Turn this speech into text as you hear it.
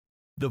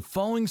The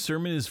following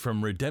sermon is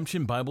from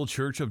Redemption Bible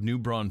Church of New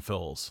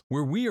Braunfels,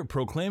 where we are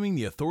proclaiming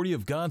the authority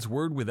of God's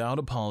Word without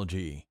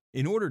apology,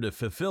 in order to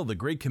fulfill the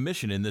Great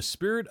Commission in the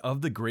spirit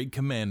of the Great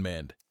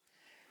Commandment.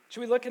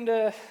 Should we look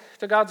into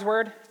God's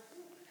Word?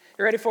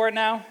 You ready for it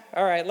now?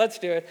 All right, let's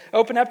do it.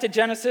 Open up to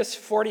Genesis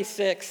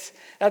 46.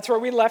 That's where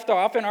we left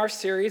off in our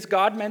series,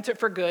 God Meant It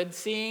for Good,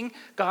 seeing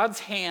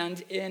God's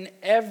hand in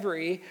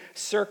every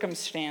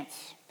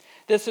circumstance.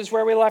 This is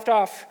where we left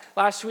off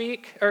last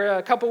week, or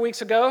a couple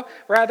weeks ago,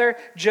 rather.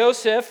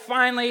 Joseph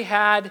finally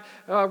had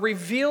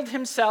revealed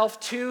himself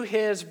to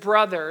his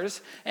brothers,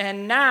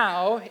 and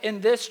now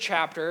in this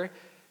chapter,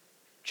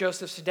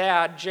 Joseph's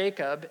dad,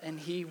 Jacob, and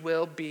he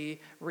will be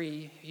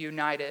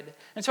reunited.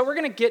 And so we're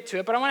going to get to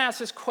it, but I want to ask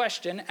this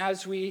question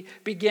as we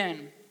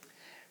begin.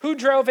 Who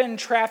drove in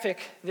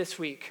traffic this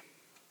week?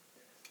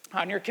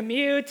 On your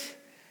commute?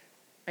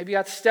 Maybe you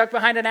got stuck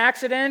behind an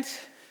accident?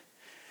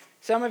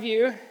 Some of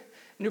you.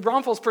 New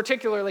Braunfels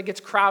particularly gets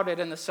crowded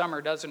in the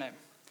summer, doesn't it?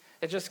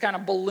 It just kind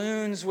of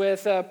balloons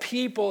with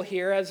people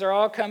here as they're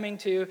all coming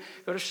to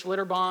go to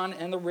Schlitterbahn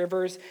and the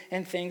rivers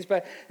and things.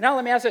 But now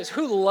let me ask this.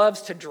 Who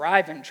loves to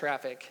drive in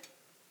traffic?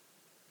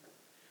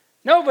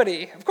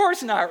 Nobody. Of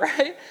course not,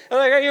 right?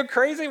 Like, are you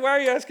crazy? Why are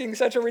you asking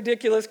such a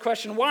ridiculous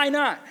question? Why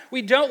not?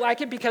 We don't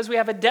like it because we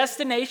have a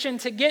destination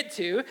to get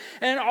to,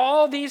 and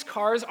all these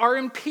cars are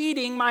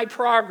impeding my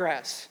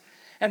progress.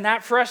 And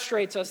that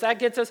frustrates us. That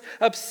gets us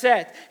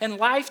upset. And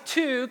life,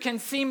 too, can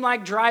seem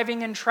like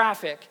driving in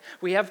traffic.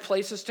 We have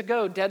places to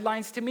go,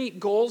 deadlines to meet,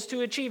 goals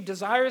to achieve,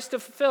 desires to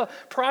fulfill,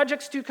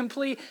 projects to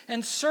complete,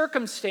 and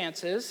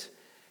circumstances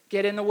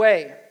get in the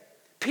way.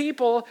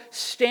 People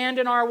stand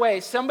in our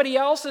way. Somebody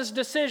else's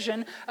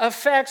decision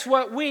affects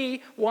what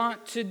we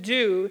want to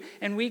do,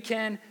 and we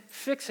can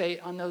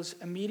fixate on those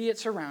immediate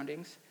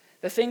surroundings,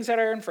 the things that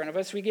are in front of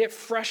us. We get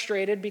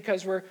frustrated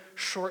because we're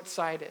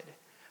short-sighted,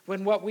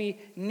 when what we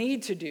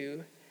need to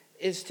do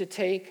is to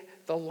take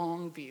the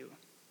long view.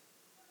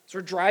 As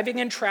we're driving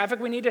in traffic,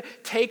 we need to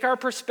take our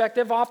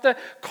perspective off the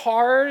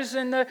cars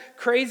and the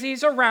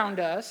crazies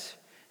around us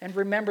and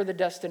remember the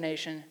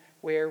destination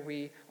where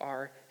we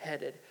are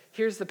headed.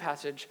 Here's the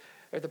passage,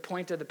 or the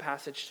point of the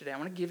passage today. I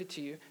want to give it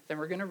to you, then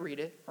we're going to read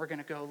it. We're going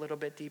to go a little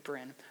bit deeper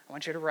in. I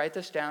want you to write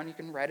this down. You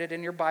can write it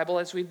in your Bible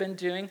as we've been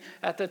doing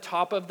at the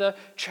top of the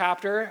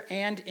chapter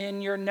and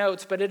in your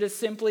notes. But it is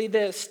simply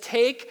this: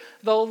 take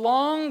the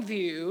long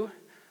view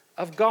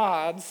of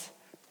God's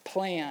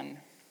plan.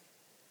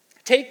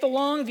 Take the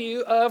long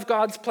view of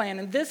God's plan.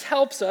 And this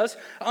helps us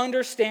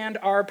understand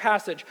our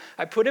passage.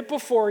 I put it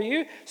before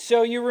you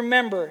so you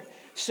remember.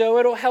 So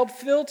it'll help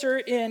filter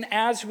in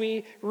as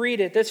we read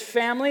it. This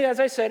family, as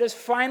I said, is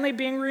finally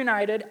being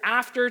reunited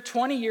after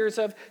 20 years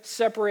of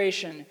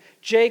separation.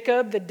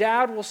 Jacob, the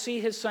dad, will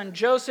see his son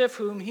Joseph,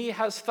 whom he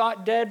has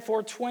thought dead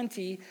for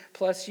 20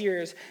 plus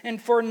years.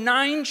 And for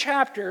 9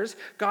 chapters,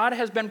 God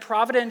has been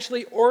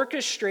providentially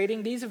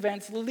orchestrating these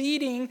events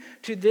leading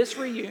to this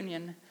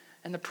reunion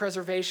and the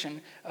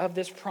preservation of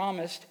this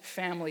promised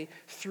family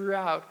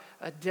throughout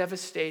a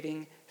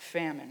devastating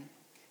famine.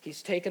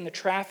 He's taken the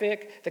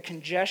traffic, the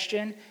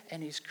congestion,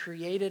 and he's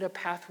created a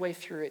pathway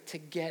through it to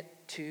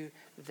get to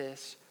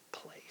this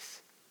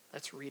place.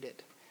 Let's read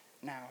it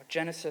now.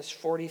 Genesis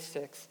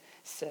 46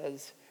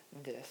 says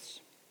this.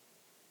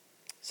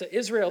 So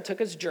Israel took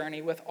his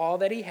journey with all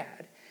that he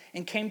had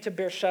and came to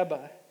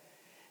Beersheba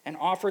and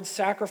offered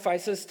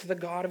sacrifices to the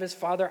God of his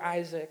father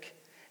Isaac.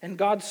 And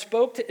God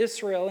spoke to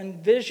Israel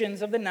in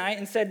visions of the night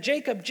and said,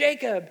 "Jacob,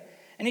 Jacob."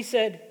 And he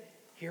said,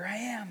 "Here I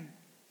am."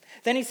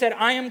 Then he said,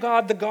 "I am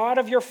God, the God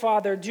of your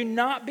father. Do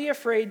not be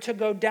afraid to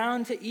go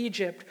down to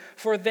Egypt,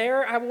 for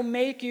there I will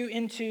make you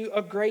into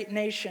a great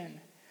nation.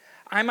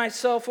 I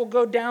myself will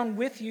go down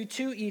with you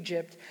to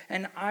Egypt,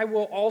 and I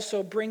will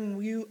also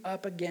bring you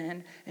up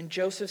again, and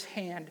Joseph's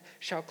hand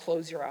shall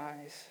close your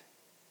eyes."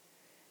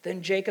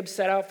 Then Jacob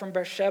set out from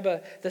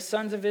Beersheba. The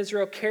sons of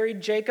Israel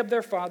carried Jacob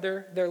their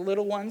father, their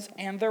little ones,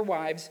 and their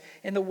wives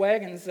in the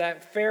wagons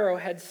that Pharaoh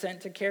had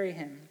sent to carry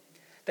him.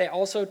 They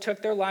also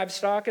took their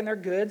livestock and their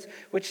goods,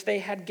 which they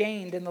had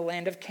gained in the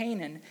land of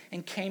Canaan,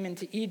 and came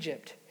into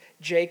Egypt.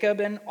 Jacob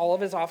and all of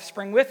his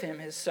offspring with him,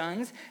 his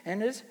sons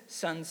and his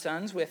sons'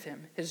 sons with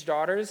him, his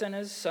daughters and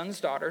his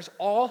sons' daughters,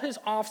 all his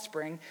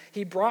offspring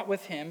he brought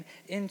with him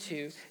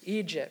into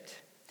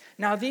Egypt.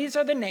 Now these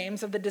are the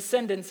names of the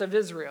descendants of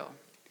Israel.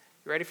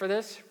 You ready for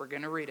this? We're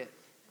going to read it.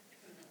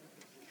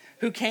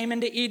 Who came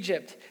into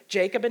Egypt?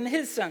 Jacob and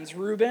his sons,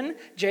 Reuben,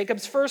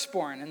 Jacob's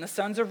firstborn, and the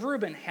sons of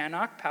Reuben,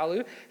 Hanok,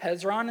 Palu,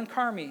 Hezron, and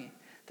Carmi.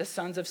 The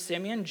sons of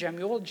Simeon,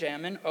 Jemuel,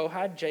 Jamin,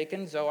 Ohad,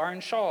 Jachin, Zohar,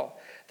 and Shaul,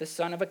 the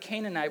son of a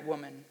Canaanite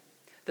woman.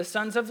 The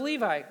sons of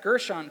Levi,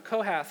 Gershon,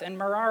 Kohath, and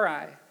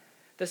Merari.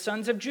 The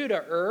sons of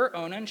Judah,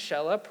 Onan,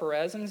 Shelah,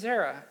 Perez, and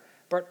Zerah.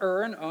 But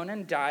and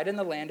Onan died in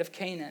the land of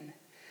Canaan.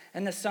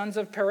 And the sons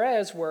of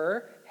Perez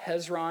were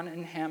Hezron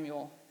and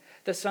Hamuel.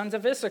 The sons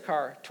of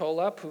Issachar,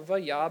 Tola,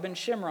 Puva, Yab, and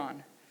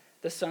Shimron.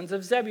 The sons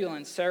of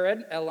Zebulun,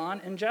 Sered,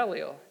 Elon, and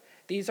Jaleel.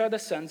 These are the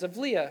sons of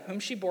Leah, whom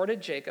she bore to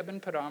Jacob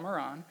and Paddan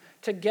Aram,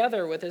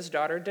 together with his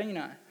daughter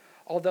Dinah.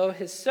 Although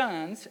his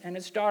sons and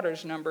his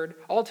daughters numbered,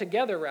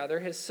 altogether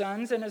his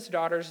sons and his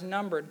daughters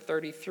numbered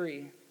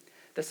 33.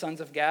 The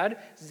sons of Gad,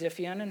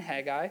 Ziphion and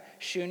Haggai,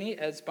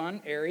 Shuni,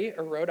 Ezbon, Eri,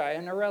 Arodi,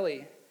 and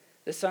Areli.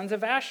 The sons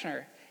of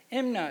Ashner,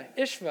 Imnah,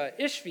 Ishva,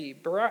 Ishvi,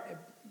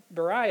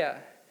 Beriah,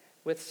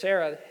 with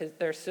Sarah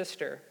their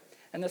sister.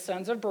 And the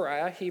sons of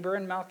Beriah, Heber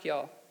and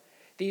Malchiel.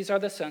 These are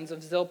the sons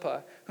of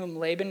Zilpah, whom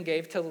Laban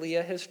gave to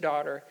Leah his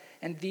daughter,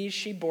 and these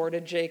she bore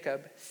to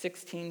Jacob,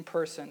 16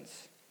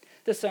 persons.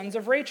 The sons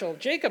of Rachel,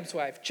 Jacob's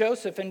wife,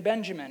 Joseph and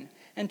Benjamin.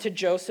 And to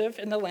Joseph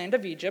in the land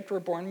of Egypt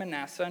were born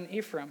Manasseh and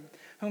Ephraim,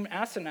 whom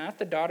Asenath,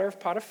 the daughter of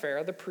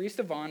Potiphar, the priest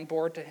of On,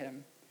 bore to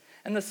him.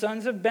 And the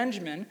sons of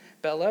Benjamin,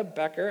 Bela,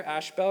 Becher,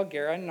 Ashbel,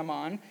 Gera,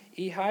 Naaman,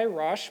 Ehi,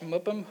 Rosh,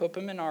 Muppim,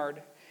 Huppim, and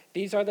Ard.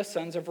 These are the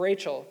sons of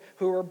Rachel,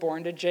 who were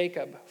born to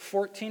Jacob,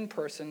 14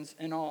 persons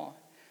in all.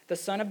 The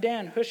son of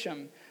Dan,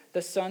 Husham.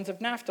 The sons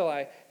of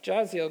Naphtali,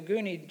 Jaziel,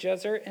 Guni,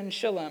 Jezer, and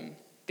Shillem.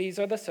 These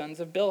are the sons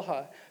of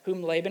Bilhah,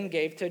 whom Laban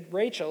gave to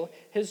Rachel,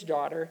 his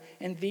daughter,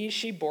 and these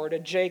she bore to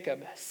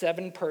Jacob,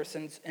 7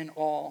 persons in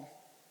all.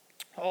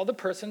 All the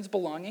persons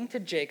belonging to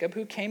Jacob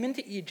who came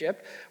into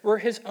Egypt were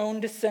his own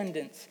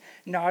descendants,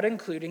 not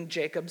including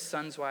Jacob's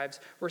sons' wives,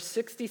 were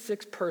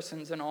 66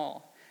 persons in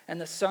all. And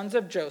the sons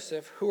of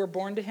Joseph who were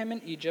born to him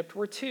in Egypt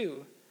were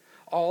 2.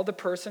 All the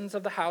persons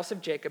of the house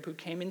of Jacob who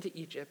came into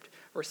Egypt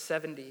were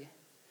 70.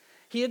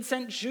 He had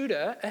sent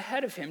Judah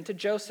ahead of him to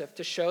Joseph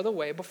to show the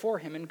way before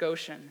him in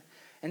Goshen.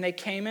 And they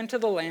came into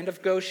the land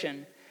of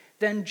Goshen.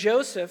 Then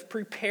Joseph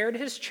prepared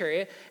his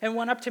chariot and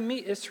went up to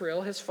meet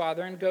Israel, his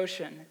father, in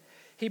Goshen.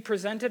 He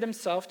presented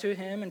himself to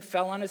him and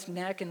fell on his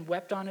neck and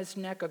wept on his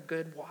neck a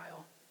good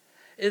while.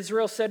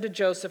 Israel said to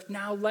Joseph,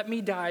 "Now let me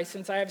die,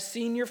 since I have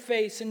seen your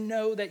face and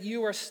know that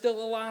you are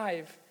still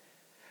alive."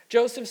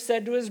 Joseph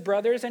said to his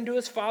brothers and to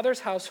his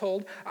father's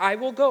household, "I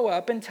will go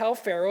up and tell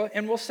Pharaoh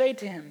and will say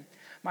to him,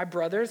 'My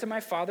brothers and my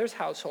father's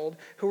household,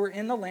 who are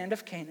in the land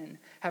of Canaan,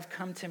 have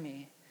come to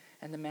me.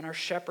 And the men are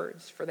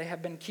shepherds, for they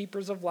have been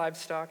keepers of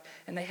livestock,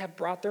 and they have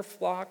brought their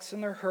flocks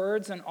and their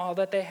herds and all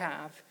that they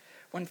have.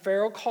 When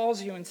Pharaoh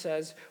calls you and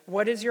says,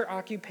 "What is your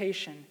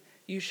occupation?"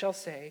 you shall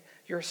say,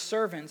 "Your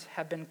servants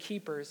have been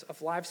keepers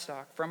of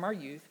livestock from our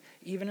youth,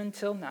 even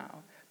until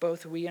now,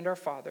 both we and our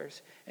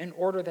fathers, in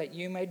order that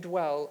you may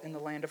dwell in the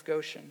land of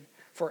Goshen.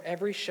 For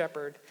every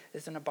shepherd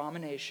is an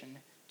abomination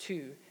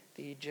to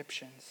the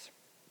Egyptians."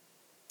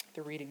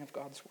 The reading of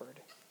God's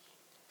word.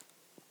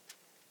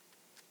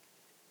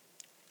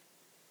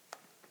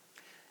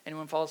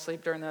 Anyone fall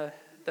asleep during the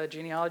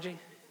genealogy?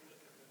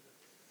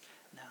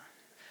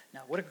 No,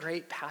 what a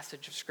great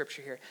passage of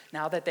scripture here.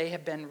 Now that they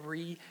have been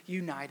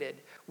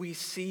reunited, we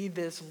see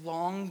this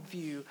long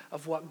view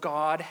of what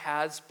God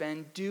has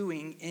been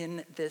doing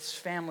in this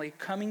family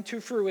coming to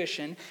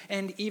fruition,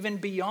 and even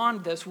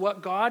beyond this,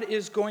 what God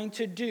is going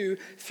to do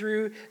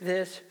through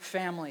this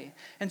family.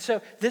 And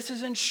so this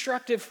is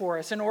instructive for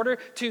us. In order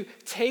to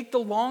take the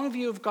long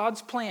view of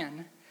God's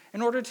plan,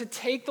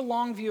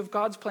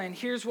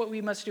 here's what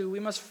we must do.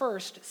 We must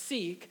first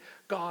seek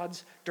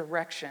God's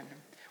direction.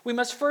 We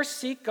must first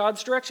seek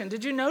God's direction.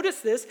 Did you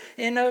notice this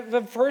in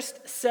the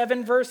first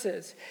 7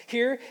 verses?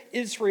 Here,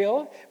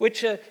 Israel,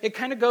 which it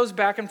kind of goes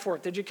back and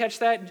forth. Did you catch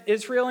that?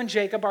 Israel and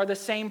Jacob are the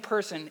same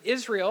person.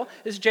 Israel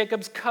is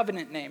Jacob's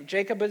covenant name.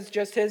 Jacob is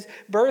just his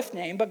birth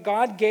name, but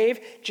God gave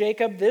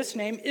Jacob this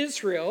name,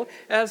 Israel,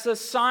 as a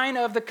sign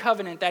of the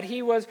covenant, that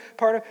he was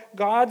part of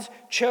God's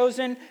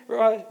chosen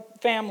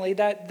family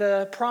that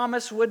the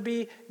promise would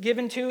be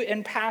given to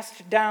and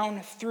passed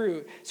down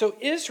through. So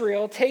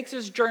Israel takes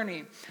his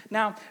journey.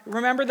 Now,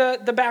 remember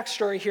the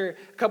backstory here.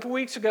 A couple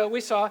weeks ago,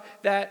 we saw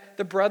that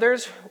the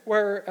brothers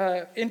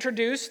were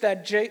introduced,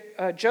 that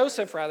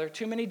Joseph,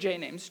 too many J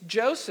names,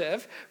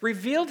 Joseph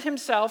revealed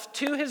himself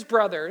to his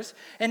brothers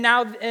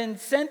and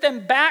sent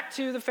them back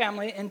to the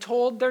family and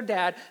told their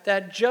dad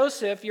that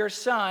Joseph, your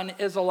son,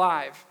 is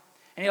alive.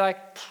 And he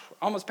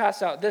almost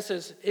passed out. This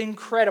is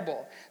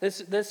incredible.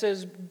 This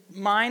is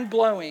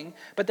mind-blowing.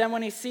 But then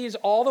when he sees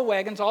all the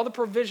wagons, all the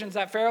provisions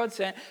that Pharaoh had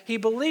sent, he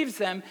believes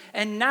them,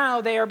 and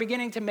now they are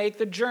beginning to make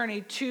the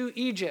journey to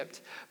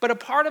Egypt. But a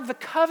part of the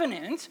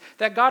covenant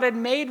that God had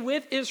made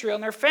with Israel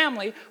and their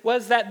family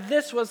was that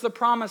this was the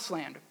promised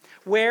land,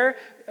 where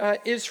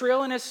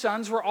Israel and his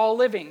sons were all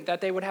living,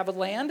 that they would have a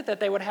land, that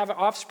they would have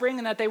offspring,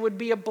 and that they would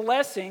be a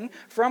blessing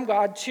from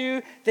God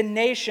to the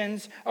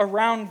nations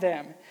around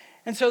them.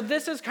 And so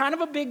this is kind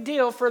of a big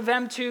deal for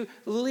them to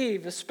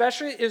leave,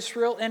 especially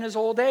Israel in his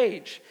old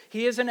age.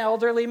 He is an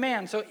elderly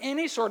man, so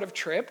any sort of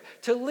trip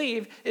to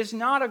leave is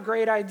not a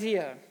great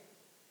idea.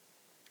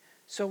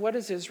 So what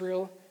does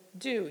Israel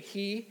do?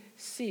 He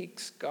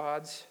seeks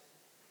God's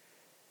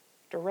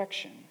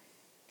direction.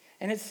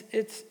 And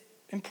it's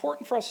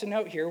important for us to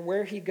note here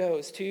where he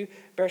goes, to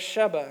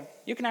Beersheba.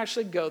 You can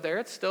actually go there.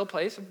 It's still a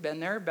place. I've been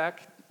there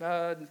back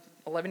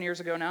 11 years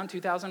ago now, in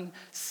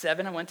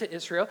 2007, I went to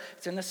Israel.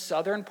 It's in the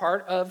southern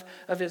part of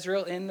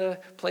Israel, in the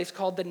place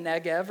called the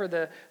Negev, or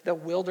the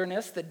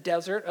wilderness, the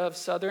desert of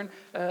southern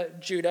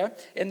Judah.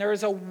 And there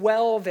is a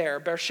well there.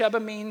 Beersheba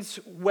means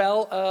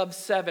well of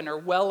seven, or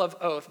well of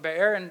oath.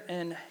 Be'er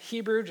in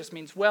Hebrew just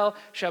means well.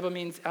 Sheba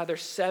means either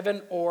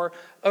seven or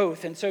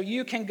oath. And so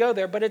you can go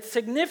there, but it's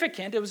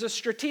significant. It was a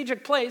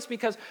strategic place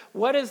because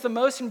what is the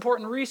most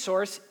important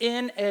resource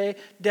in a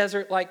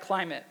desert-like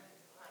climate?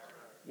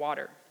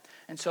 Water.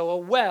 And so a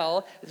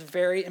well is a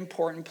very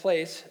important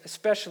place,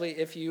 especially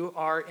if you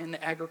are in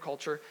the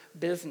agriculture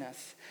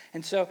business.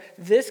 And so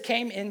this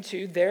came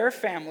into their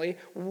family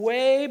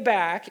way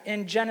back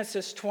in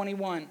Genesis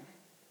 21.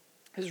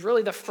 It was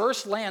really the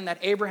first land that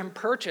Abraham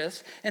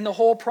purchased in the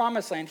whole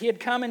promised land. He had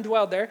come and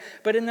dwelled there,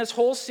 but in this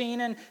whole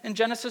scene in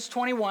Genesis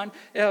 21,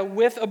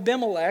 with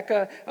Abimelech,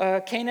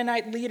 a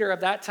Canaanite leader of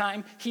that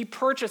time, he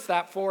purchased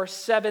that for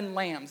 7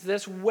 lambs.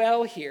 This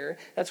well here,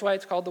 that's why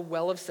it's called the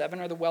Well of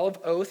Seven, or the Well of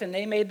Oath, and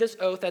they made this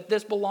oath that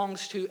this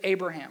belongs to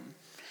Abraham.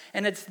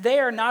 And it's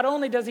there, not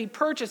only does he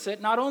purchase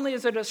it, not only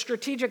is it a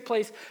strategic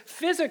place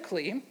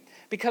physically,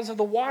 because of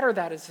the water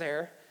that is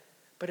there,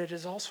 but it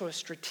is also a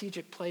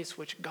strategic place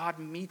which God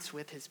meets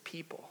with his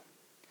people.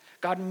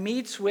 God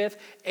meets with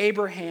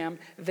Abraham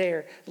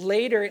there.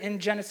 Later in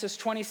Genesis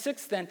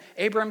 26 then,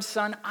 Abraham's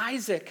son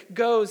Isaac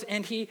goes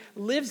and he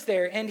lives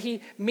there and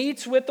he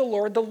meets with the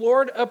Lord. The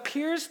Lord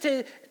appears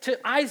to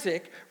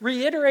Isaac,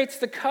 reiterates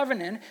the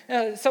covenant,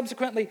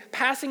 subsequently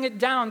passing it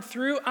down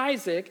through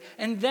Isaac,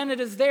 and then it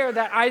is there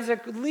that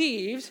Isaac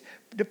leaves,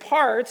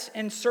 departs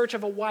in search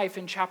of a wife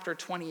in chapter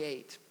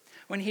 28.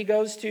 When he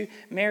goes to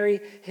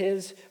marry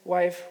his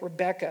wife,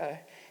 Rebekah.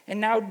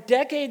 And now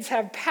decades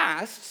have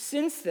passed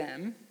since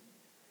then,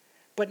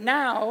 but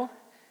now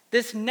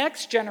this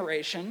next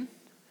generation,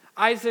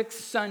 Isaac's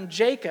son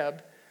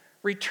Jacob,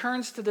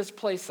 returns to this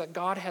place that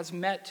God has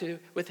met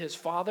with his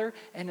father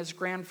and his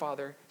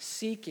grandfather,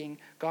 seeking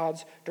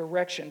God's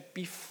direction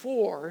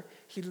before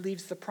he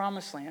leaves the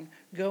promised land,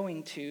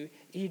 going to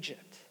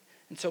Egypt.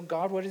 And so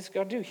God, what does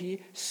God do?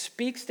 He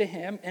speaks to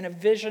him in a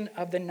vision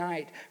of the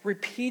night,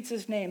 repeats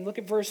his name. Look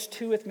at verse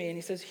 2 with me, and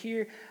he says,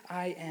 "Here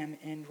I am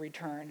in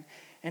return."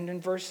 And in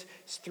verse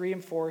 3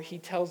 and 4, he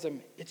tells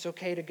him it's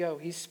okay to go.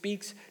 He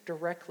speaks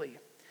directly.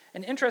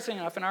 And interesting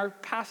enough, in our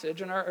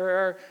passage, in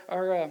our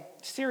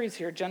series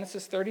here,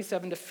 Genesis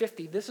 37 to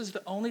 50, this is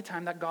the only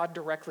time that God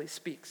directly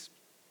speaks.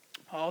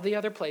 All the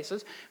other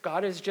places,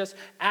 God is just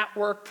at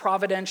work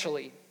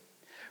providentially,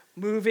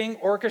 moving,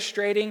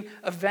 orchestrating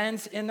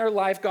events in their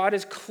life. God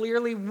is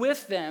clearly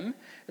with them.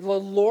 The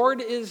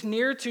Lord is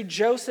near to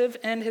Joseph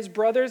and his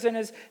brothers and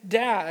his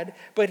dad.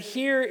 But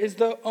here is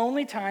the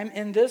only time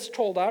in this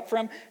Toldot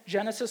from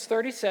Genesis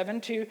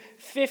 37 to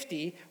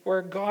 50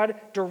 where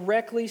God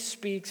directly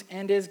speaks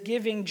and is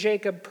giving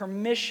Jacob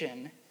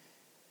permission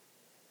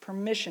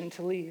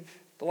to leave.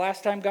 The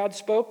last time God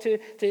spoke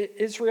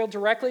to Israel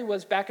directly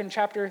was back in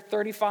chapter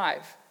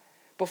 35.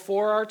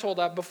 Before our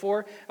Toldot,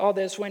 before all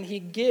this, when he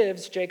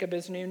gives Jacob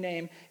his new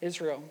name,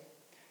 Israel.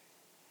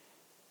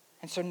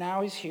 And so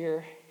now he's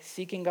here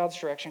seeking God's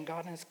direction.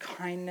 God in his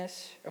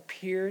kindness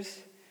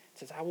appears,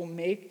 says,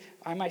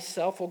 I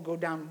myself will go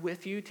down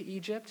with you to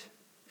Egypt.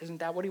 Isn't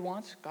that what he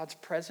wants? God's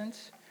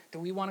presence? Do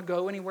we want to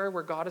go anywhere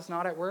where God is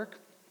not at work?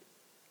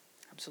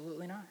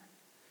 Absolutely not.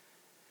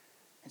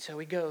 And so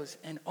he goes,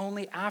 and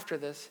only after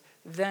this,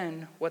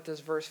 then, what does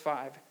verse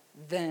 5?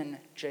 Then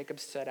Jacob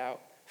set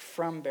out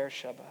from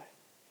Beersheba.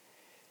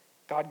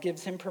 God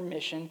gives him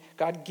permission.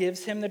 God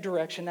gives him the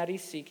direction that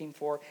he's seeking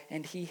for,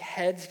 and he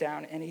heads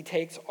down and he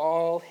takes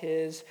all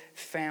his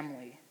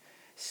family,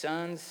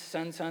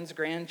 sons,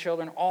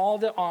 grandchildren, all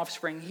the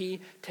offspring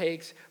he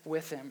takes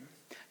with him.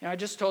 You know, I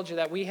just told you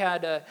that we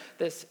had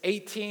this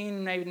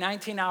 18, maybe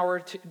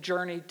 19-hour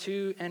journey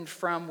to and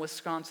from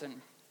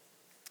Wisconsin.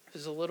 It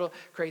was a little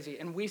crazy,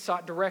 and we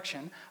sought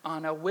direction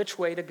on which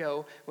way to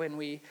go when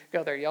we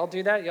go there. Y'all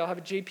do that? Y'all have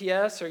a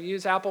GPS or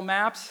use Apple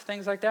Maps,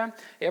 things like that?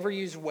 You ever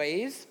use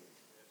Waze?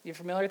 You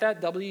familiar with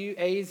that?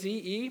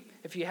 W-A-Z-E.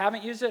 If you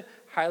haven't used it,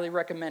 highly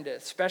recommend it.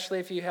 Especially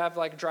if you have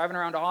like driving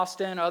around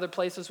Austin, other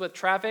places with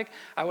traffic,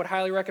 I would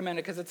highly recommend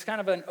it because it's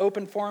kind of an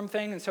open forum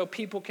thing. And so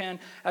people can,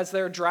 as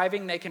they're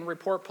driving, they can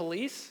report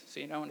police, so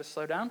you know when to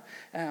slow down.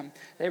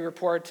 They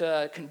report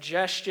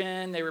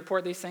congestion, they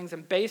report these things.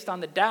 And based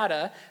on the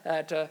data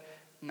that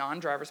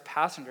non-drivers,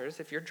 passengers,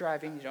 if you're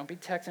driving, you don't be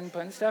texting,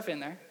 putting stuff in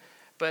there.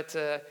 But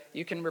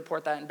you can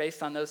report that, and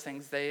based on those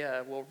things, they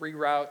will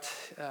reroute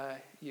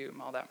you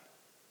and all that.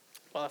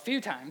 Well, a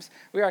few times,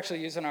 we were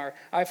actually using our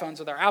iPhones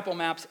with our Apple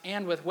Maps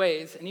and with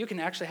Waze, and you can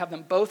actually have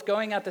them both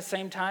going at the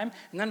same time,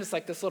 and then it's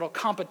like this little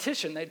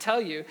competition. They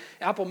tell you,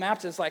 Apple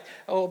Maps is like,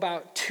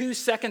 about 2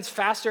 seconds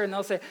faster, and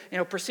they'll say,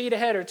 proceed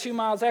ahead, or 2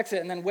 miles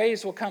exit, and then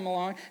Waze will come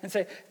along and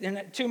say,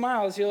 in 2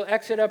 miles, you'll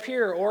exit up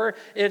here, or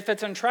if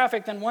it's in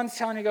traffic, then one's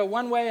telling you to go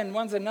one way, and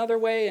one's another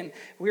way, and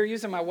we were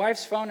using my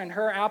wife's phone, and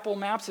her Apple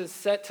Maps is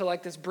set to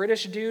like this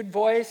British dude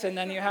voice, and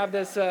then you have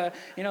this,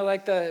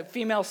 like the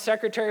female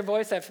secretary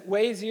voice that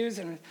Waze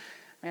uses. And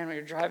Man, when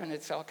you're driving,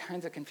 it's all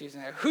kinds of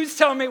confusing. Who's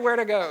telling me where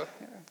to go?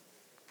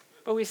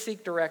 But we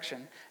seek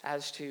direction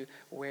as to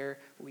where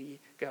we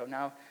go.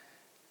 Now,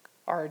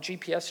 our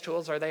GPS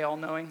tools, are they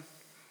all-knowing?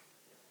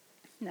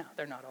 No,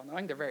 they're not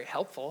all-knowing. They're very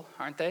helpful,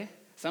 aren't they?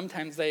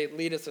 Sometimes they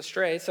lead us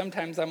astray.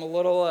 Sometimes I'm a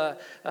little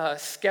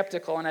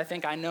skeptical, and I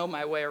think I know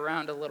my way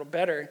around a little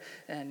better,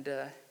 and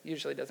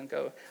usually doesn't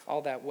go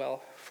all that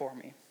well for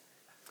me.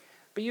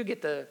 But you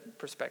get the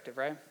perspective,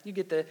 right? You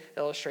get the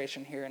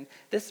illustration here. And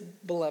this,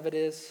 beloved,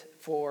 is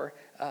for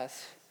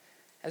us.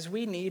 As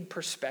we need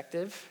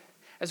perspective,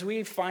 as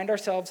we find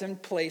ourselves in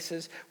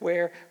places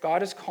where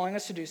God is calling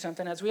us to do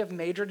something, as we have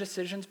major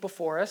decisions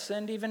before us,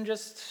 and even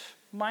just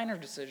minor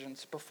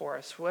decisions before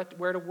us,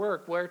 where to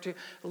work, where to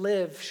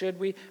live, should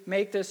we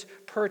make this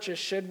purchase,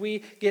 should we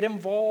get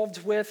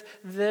involved with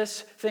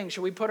this thing,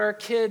 should we put our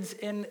kids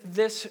in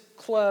this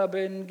club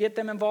and get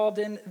them involved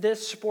in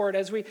this sport,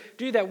 as we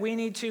do that, we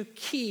need to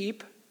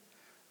keep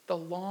the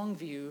long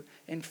view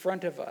in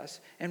front of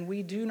us, and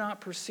we do not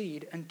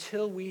proceed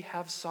until we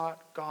have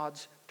sought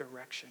God's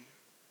direction.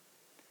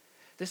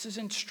 This is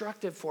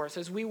instructive for us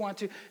as we want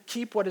to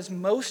keep what is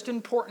most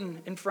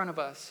important in front of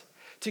us,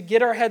 to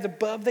get our heads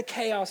above the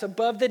chaos,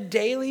 above the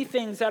daily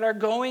things that are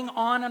going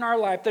on in our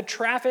life, the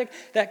traffic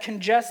that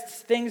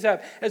congests things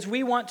up, as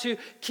we want to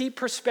keep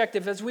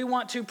perspective, as we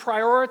want to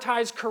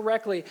prioritize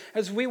correctly,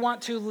 as we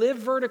want to live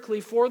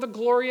vertically for the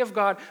glory of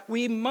God,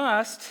 we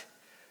must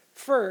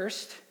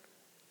first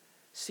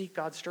seek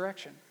God's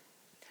direction.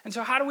 And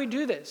so how do we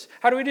do this?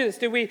 How do we do this?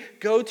 Do we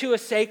go to a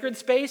sacred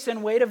space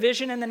and wait a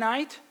vision in the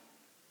night?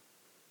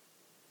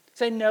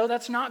 Say, no,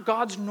 that's not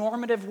God's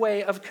normative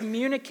way of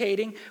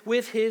communicating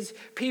with his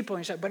people.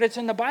 And you say, but it's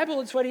in the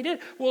Bible, it's what he did.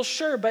 Well,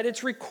 sure, but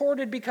it's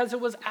recorded because it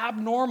was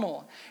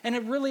abnormal. And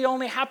it really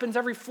only happens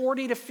every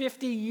 40 to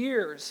 50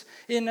 years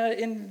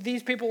in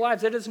these people's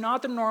lives. It is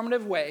not the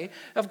normative way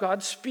of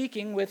God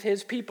speaking with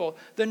his people.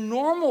 The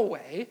normal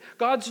way,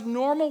 God's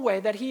normal way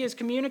that he is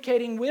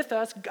communicating with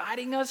us,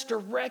 guiding us,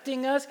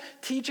 directing us,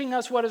 teaching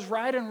us what is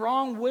right and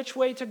wrong, which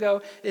way to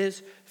go,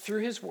 is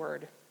through his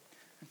word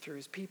and through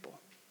his people.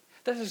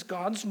 This is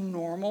God's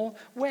normal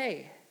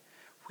way.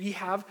 We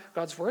have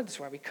God's word. That's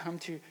why we come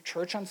to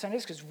church on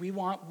Sundays, because we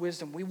want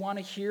wisdom. We want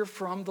to hear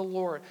from the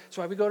Lord. That's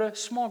why we go to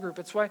small group.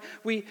 It's why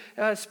we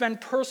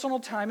spend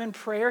personal time in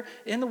prayer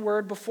in the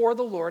word before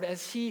the Lord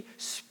as he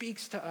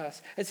speaks to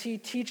us, as he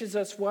teaches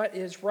us what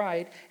is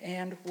right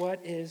and what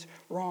is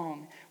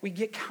wrong. We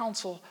get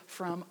counsel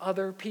from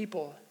other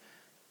people.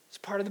 It's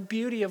part of the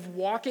beauty of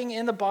walking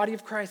in the body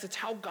of Christ. It's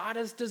how God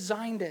has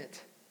designed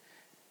it,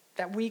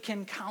 that we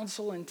can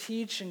counsel and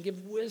teach and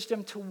give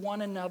wisdom to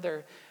one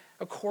another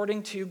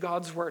according to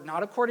God's word,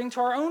 not according to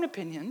our own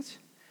opinions,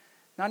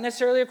 not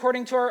necessarily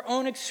according to our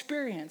own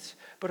experience,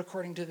 but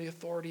according to the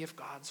authority of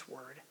God's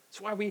word. It's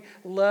why we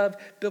love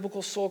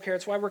biblical soul care.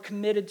 It's why we're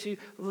committed to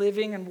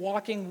living and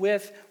walking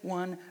with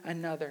one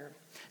another.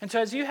 And so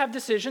as you have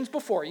decisions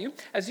before you,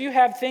 as you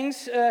have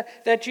things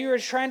that you are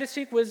trying to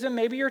seek wisdom,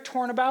 maybe you're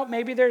torn about,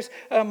 maybe there's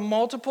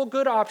multiple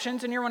good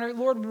options, and you're wondering,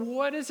 Lord,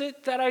 what is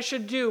it that I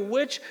should do?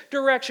 Which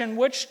direction,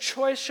 which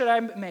choice should I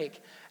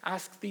make?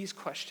 Ask these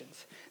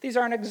questions. These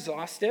aren't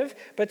exhaustive,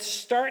 but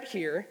start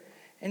here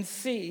and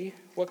see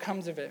what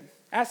comes of it.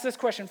 Ask this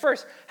question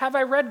first: have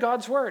I read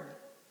God's word?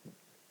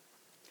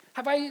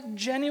 Have I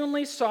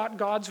genuinely sought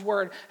God's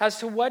word as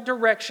to what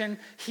direction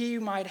he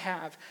might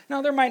have?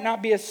 Now, there might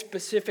not be a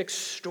specific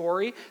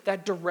story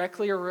that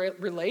directly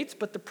relates,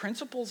 but the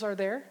principles are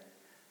there.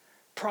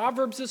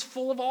 Proverbs is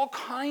full of all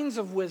kinds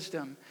of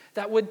wisdom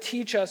that would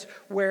teach us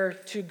where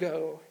to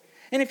go.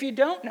 And if you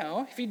don't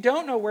know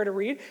where to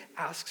read,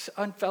 ask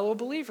a fellow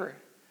believer.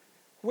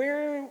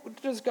 Where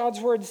does God's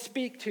word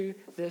speak to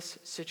this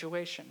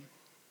situation?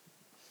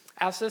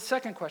 Ask the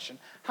second question: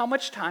 how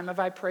much time have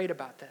I prayed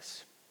about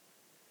this?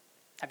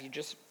 Have you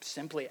just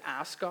simply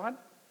asked God?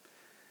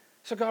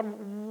 So God,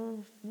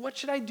 what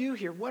should I do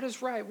here? What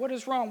is right? What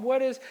is wrong?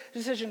 What is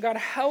decision? God,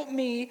 help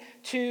me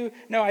to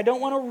know. I don't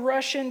want to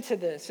rush into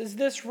this. Is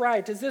this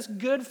right? Is this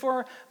good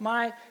for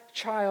my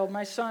child,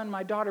 my son,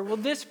 my daughter? Will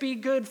this be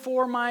good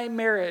for my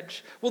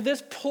marriage? Will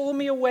this pull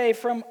me away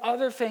from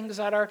other things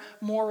that are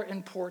more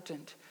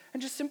important?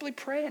 And just simply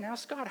pray and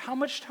ask God, how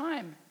much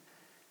time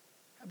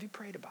have you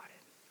prayed about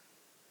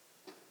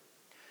it?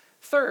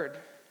 Third,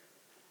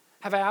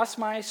 have I asked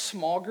my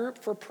small group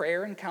for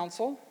prayer and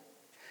counsel?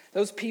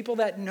 Those people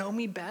that know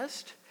me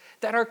best,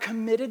 that are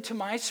committed to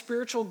my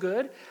spiritual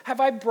good, have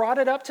I brought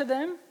it up to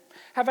them?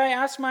 Have I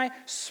asked my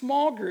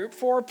small group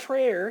for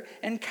prayer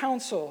and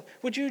counsel?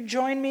 Would you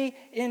join me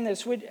in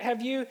this?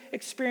 Have you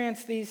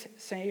experienced these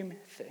same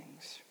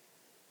things?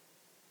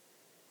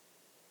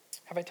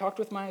 Have I talked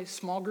with my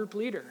small group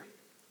leader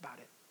about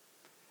it?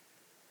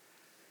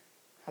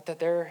 Not that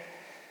they're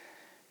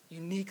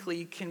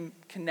uniquely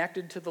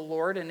connected to the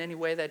Lord in any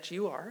way that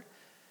you are,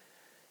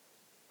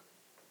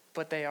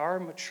 but they are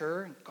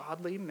mature and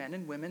godly men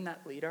and women that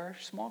lead our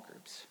small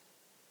groups,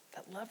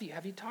 that love you.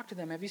 Have you talked to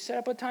them? Have you set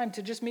up a time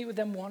to just meet with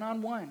them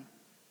one-on-one?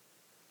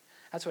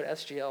 That's what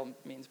SGL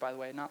means, by the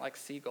way, not like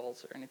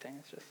seagulls or anything.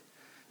 It's just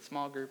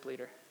small group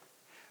leader.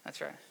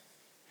 That's right.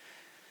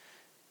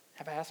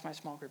 Have I asked my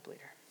small group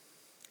leader?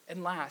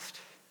 And last,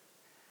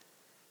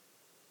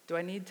 do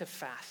I need to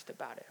fast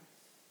about it?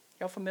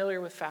 Y'all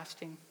familiar with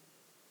fasting?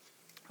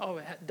 Oh,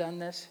 I've done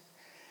this.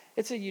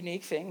 It's a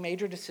unique thing.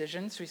 Major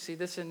decisions, we see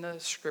this in the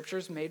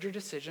scriptures, major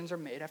decisions are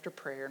made after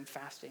prayer and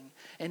fasting.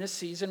 In a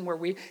season where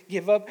we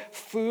give up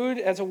food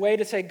as a way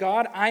to say,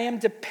 God, I am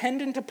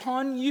dependent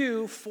upon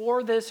you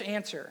for this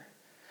answer.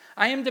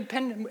 I am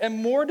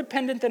more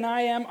dependent than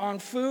I am on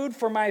food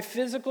for my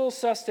physical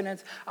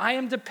sustenance. I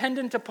am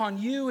dependent upon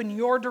you and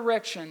your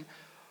direction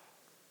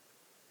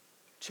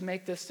to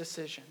make this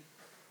decision.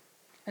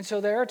 And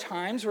so there are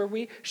times where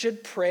we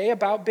should pray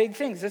about big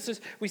things.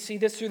 We see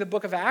this through the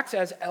book of Acts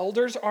as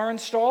elders are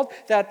installed,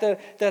 that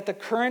the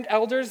current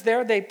elders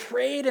there, they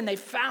prayed and they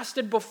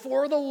fasted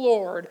before the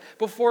Lord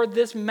before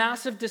this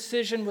massive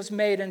decision was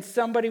made and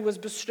somebody was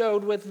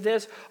bestowed with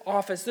this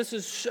office. This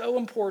is so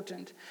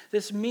important.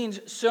 This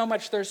means so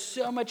much. There's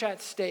so much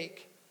at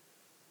stake.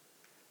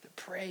 To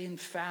pray and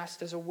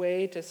fast as a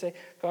way to say,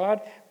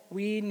 God,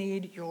 we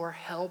need your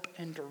help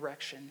and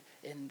direction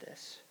in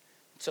this.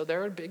 So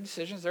there are big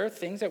decisions. There are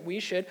things that we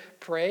should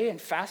pray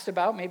and fast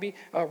about, maybe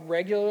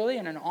regularly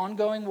in an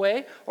ongoing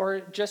way,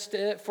 or just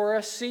for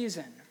a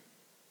season.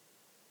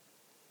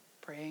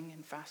 Praying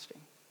and fasting.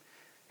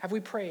 Have we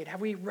prayed?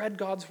 Have we read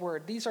God's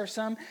word? These are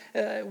some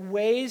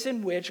ways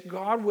in which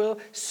God will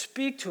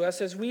speak to us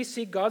as we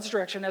seek God's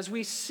direction, as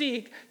we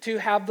seek to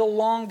have the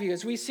long view,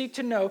 as we seek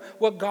to know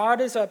what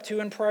God is up to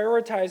and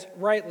prioritize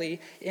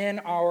rightly in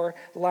our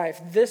life.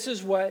 This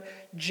is what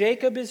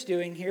Jacob is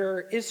doing here,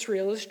 or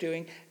Israel is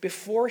doing.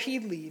 Before he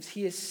leaves,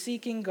 he is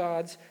seeking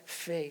God's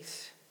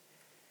face.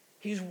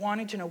 He's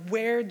wanting to know,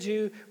 where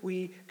do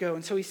we go?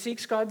 And so he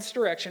seeks God's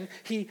direction.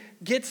 He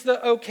gets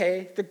the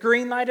okay. The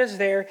green light is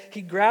there.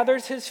 He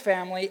gathers his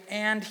family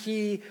and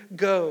he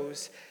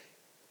goes.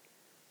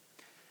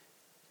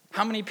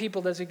 How many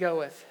people does he go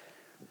with?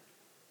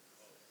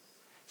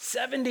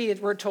 70,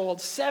 we're told.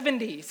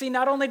 70. See,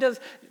 not only does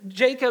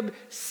Jacob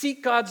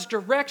seek God's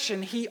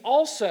direction, he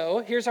also,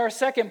 here's our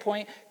second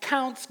point,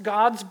 counts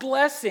God's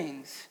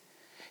blessings.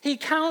 He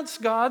counts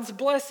God's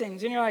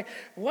blessings. And you're like,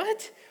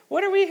 what?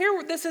 What are we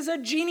here? This is a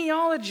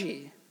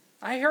genealogy.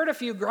 I heard a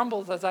few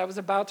grumbles as I was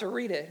about to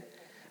read it.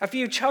 A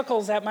few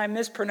chuckles at my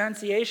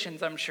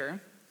mispronunciations, I'm sure.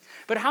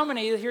 But how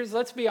many,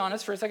 let's be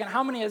honest for a second,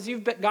 how many as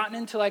you've gotten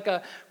into like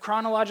a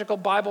chronological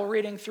Bible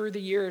reading through the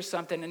year or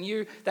something,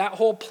 and that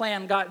whole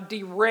plan got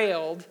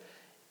derailed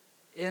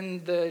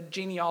in the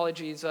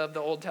genealogies of the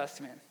Old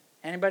Testament?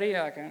 Anybody?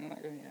 Yeah,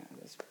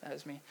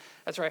 that's me.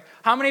 That's right.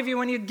 How many of you,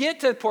 when you get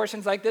to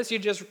portions like this, you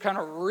just kind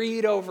of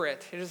read over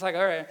it? You're just like,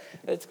 all right,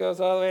 it goes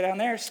all the way down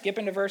there,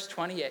 skipping to verse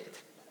 28.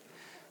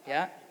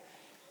 Yeah,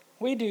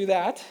 we do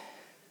that.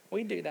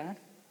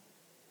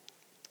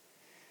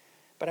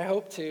 But I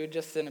hope to,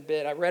 just in a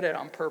bit, I read it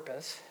on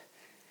purpose,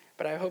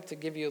 but I hope to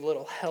give you a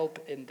little help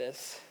in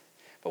this.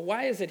 But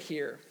why is it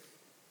here?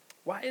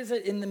 Why is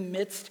it in the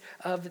midst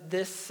of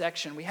this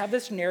section? We have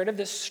this narrative,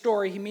 this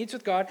story. He meets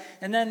with God,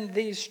 and then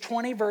these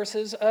 20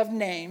 verses of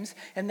names,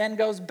 and then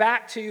goes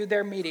back to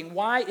their meeting.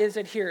 Why is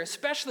it here?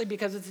 Especially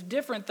because it's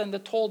different than the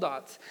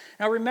Toldot's.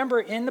 Now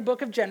remember, in the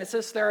book of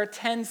Genesis, there are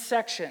 10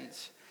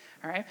 sections.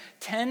 All right,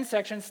 10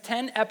 sections,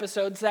 10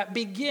 episodes that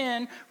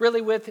begin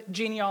really with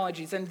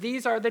genealogies. And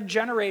these are the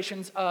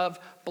generations of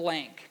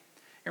blank.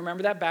 You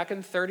remember that back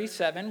in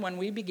 37 when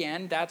we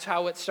began, that's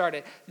how it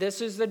started.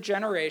 This is the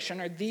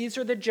generation, or these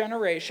are the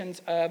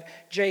generations of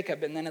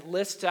Jacob. And then it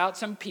lists out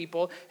some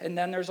people, and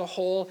then there's a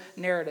whole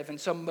narrative.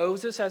 And so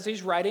Moses, as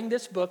he's writing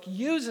this book,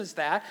 uses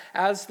that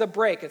as the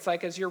break. It's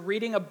like as you're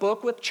reading a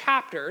book with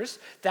chapters,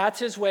 that's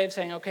his way of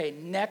saying, okay,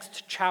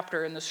 next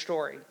chapter in the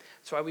story.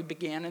 That's why we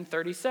began in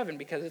 37,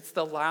 because it's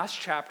the last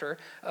chapter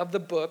of the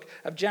book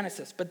of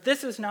Genesis. But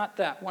this is not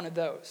one of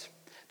those.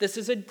 This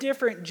is a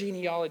different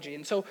genealogy.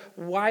 And so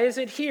why is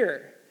it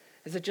here?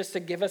 Is it just to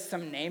give us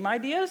some name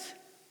ideas?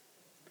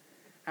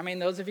 I mean,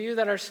 those of you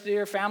that are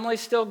your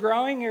family's still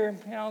growing, you're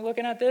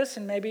looking at this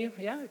and maybe,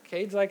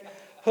 Cade's like,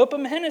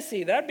 Hoop'em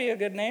Hennessy, that'd be a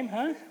good name,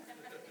 huh?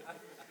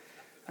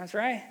 That's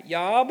right.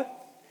 Yob,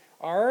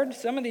 Ard,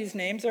 some of these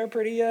names are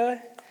pretty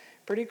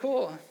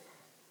cool.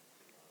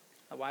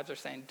 The wives are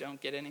saying,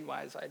 don't get any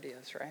wise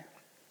ideas, right?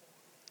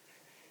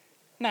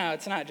 No,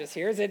 it's not just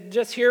here. Is it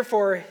just here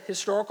for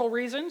historical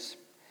reasons?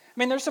 I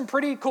mean, there's some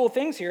pretty cool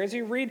things here. As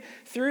you read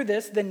through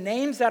this, the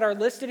names that are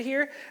listed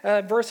here,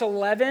 verse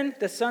 11,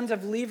 the sons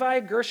of Levi,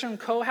 Gershon,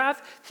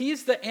 Kohath,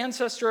 he's the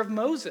ancestor of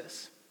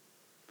Moses.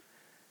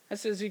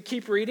 As you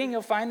keep reading,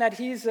 you'll find that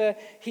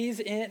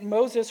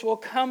Moses will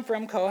come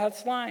from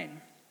Kohath's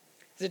line.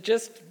 Is it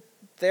just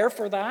there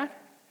for that?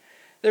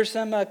 There's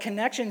some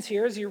connections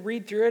here. As you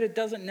read through it, it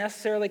doesn't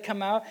necessarily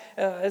come out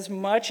as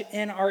much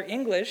in our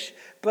English,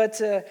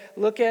 but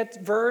look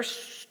at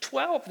verse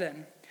 12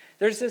 then.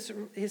 There's this,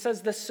 he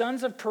says, the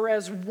sons of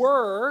Perez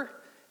were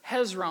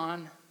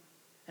Hezron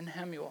and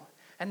Hamuel.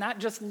 And that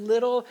just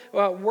little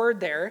word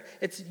there,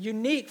 it's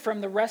unique from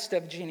the rest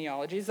of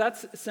genealogies.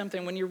 That's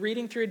something, when you're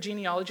reading through a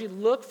genealogy,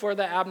 look for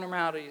the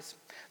abnormalities.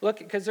 Look,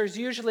 because there's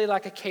usually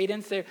like a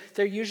cadence.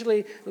 They're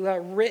usually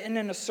written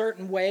in a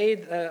certain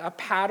way, a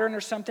pattern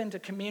or something to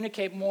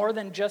communicate more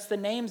than just the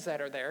names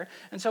that are there.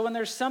 And so when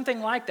there's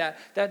something like that,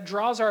 that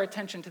draws our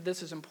attention to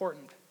this is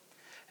important.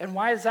 And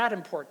why is that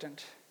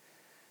important?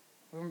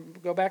 We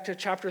go back to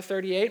chapter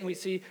 38 and we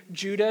see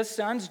Judah's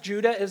sons.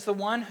 Judah is the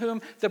one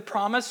whom the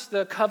promise,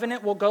 the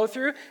covenant will go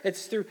through.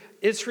 It's through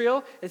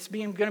Israel. It's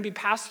going to be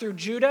passed through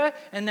Judah.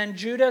 And then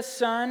Judah's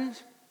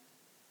sons,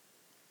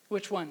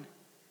 which one?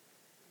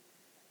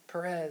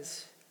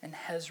 Perez and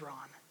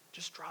Hezron.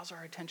 Just draws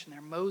our attention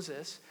there.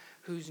 Moses,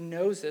 who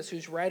knows this,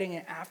 who's writing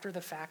it after the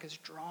fact, is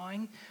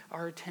drawing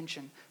our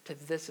attention to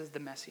this is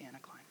the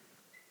Messianic line.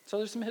 So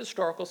there's some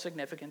historical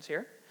significance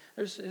here.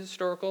 There's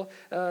historical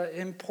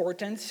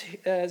importance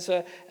as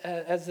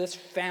this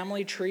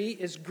family tree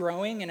is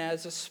growing, and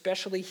as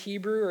especially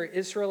Hebrew or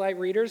Israelite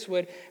readers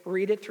would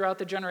read it throughout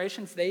the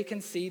generations, they can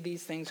see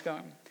these things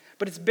going.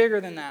 But it's bigger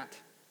than that.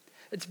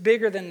 It's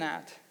bigger than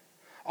that.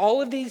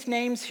 All of these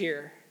names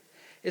here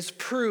is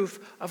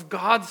proof of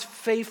God's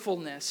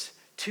faithfulness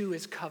to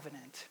his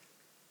covenant.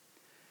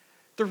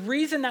 The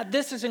reason that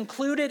this is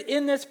included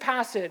in this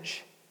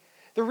passage,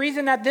 the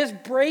reason that this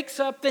breaks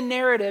up the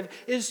narrative,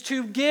 is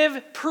to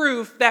give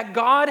proof that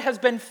God has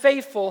been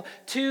faithful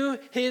to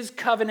his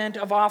covenant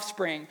of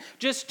offspring.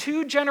 Just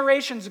 2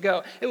 generations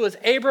ago, it was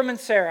Abram and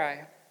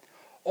Sarai,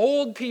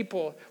 old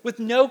people with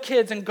no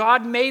kids, and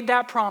God made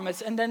that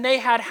promise. And then they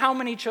had how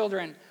many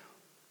children?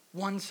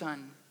 One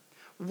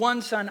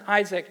son,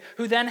 Isaac,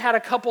 who then had a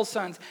couple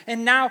sons.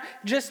 And now,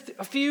 just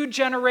a few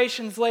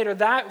generations later,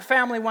 that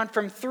family went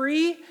from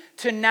 3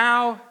 to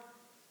now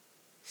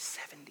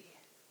 70.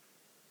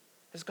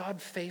 Is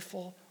God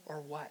faithful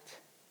or what?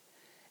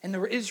 And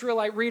the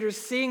Israelite readers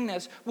seeing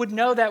this would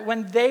know that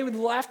when they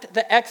left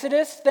the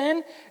Exodus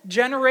then,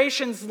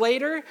 generations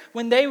later,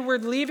 when they were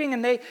leaving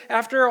and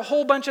after a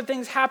whole bunch of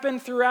things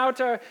happened throughout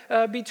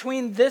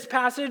between this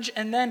passage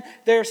and then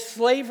their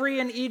slavery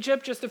in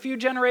Egypt just a few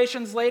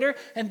generations later,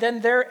 and then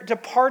their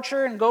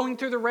departure and going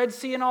through the Red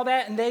Sea and all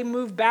that, and they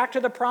moved back to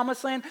the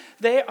Promised Land,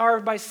 they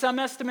are by some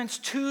estimates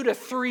 2 to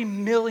 3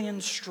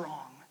 million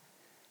strong.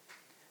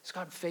 Is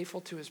God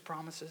faithful to his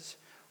promises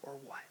or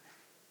what?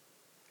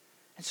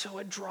 And so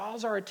it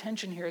draws our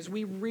attention here as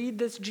we read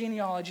this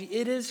genealogy.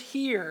 It is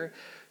here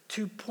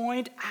to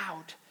point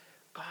out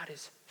God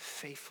is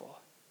faithful.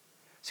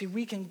 See,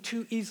 we can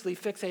too easily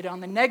fixate on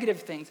the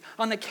negative things,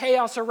 on the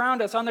chaos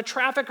around us, on the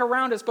traffic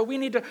around us, but we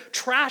need to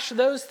trash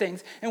those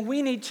things and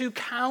we need to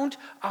count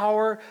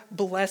our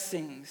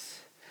blessings.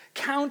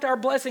 Count our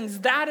blessings.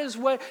 That is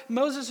what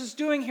Moses is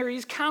doing here.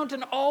 He's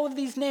counting all of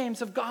these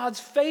names of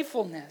God's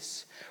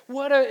faithfulness.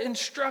 What an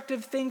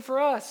instructive thing for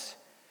us.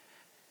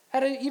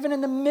 Even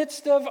in the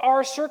midst of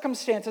our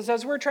circumstances,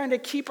 as we're trying to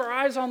keep our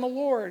eyes on the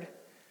Lord,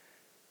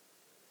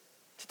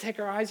 to take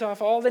our eyes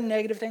off all the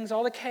negative things,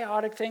 all the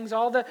chaotic things,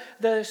 all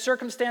the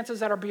circumstances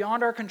that are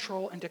beyond our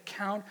control, and to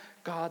count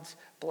God's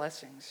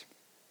blessings.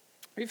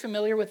 Are you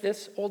familiar with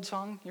this old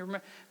song?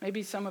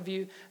 Maybe some of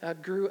you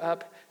grew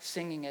up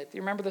singing it. Do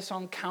you remember the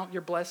song, Count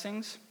Your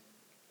Blessings?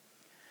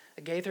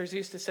 The Gaithers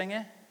used to sing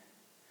it.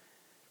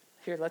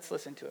 Here, let's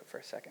listen to it for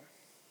a second.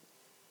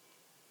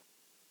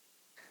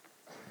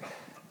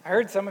 I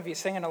heard some of you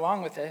singing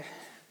along with it.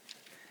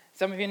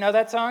 Some of you know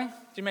that song? Did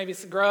you maybe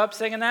grow up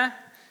singing that?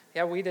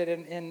 Yeah, we did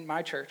in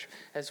my church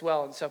as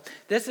well. And so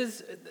this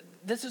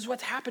is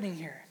what's happening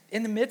here.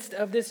 In the midst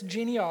of this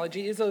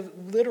genealogy is a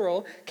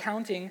literal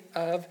counting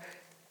of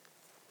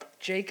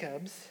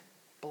Jacob's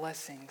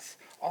blessings.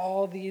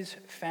 All these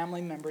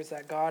family members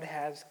that God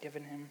has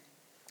given him.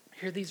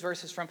 Hear these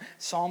verses from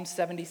Psalm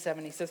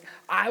 77. He says,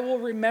 I will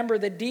remember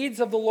the deeds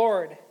of the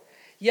Lord.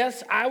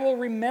 Yes, I will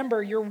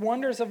remember your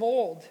wonders of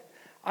old.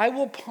 I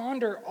will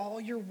ponder all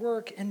your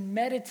work and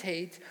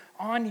meditate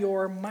on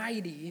your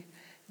mighty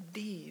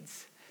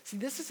deeds. See,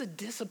 this is a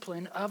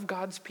discipline of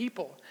God's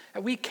people.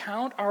 That we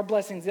count our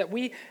blessings, that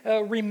we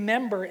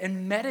remember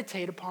and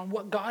meditate upon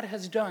what God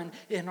has done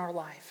in our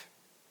life.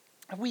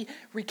 We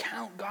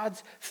recount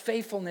God's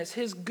faithfulness,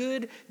 his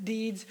good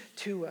deeds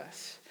to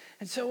us.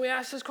 And so we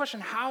ask this question,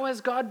 how has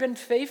God been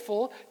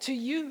faithful to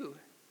you?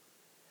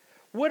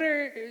 What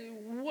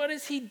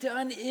has he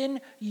done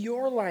in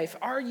your life?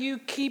 Are you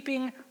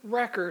keeping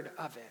record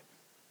of it?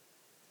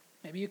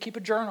 Maybe you keep a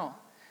journal.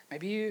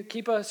 Maybe you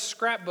keep a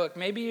scrapbook.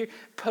 Maybe you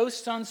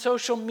post on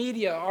social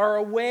media are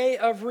a way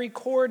of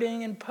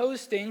recording and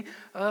posting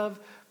of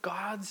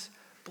God's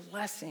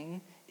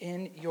blessing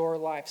in your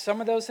life. Some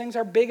of those things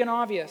are big and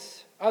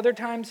obvious. Other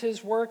times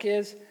his work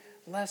is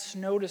less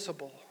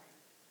noticeable.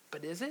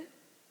 But is it?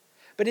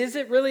 But is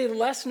it really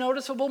less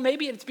noticeable?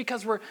 Maybe it's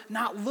because we're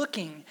not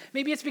looking.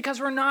 Maybe it's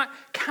because we're not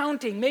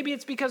counting. Maybe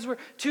it's because we're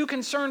too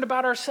concerned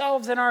about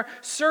ourselves and our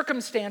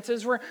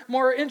circumstances. We're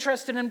more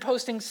interested in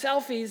posting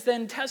selfies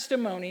than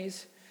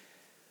testimonies.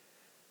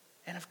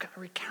 And of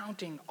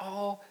recounting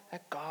all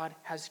that God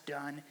has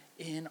done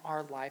in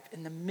our life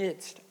in the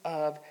midst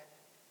of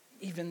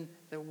even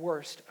the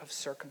worst of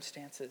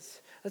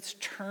circumstances. Let's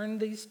turn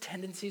these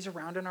tendencies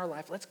around in our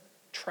life. Let's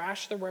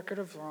trash the record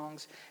of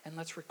wrongs, and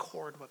let's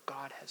record what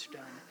God has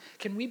done.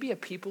 Can we be a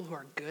people who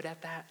are good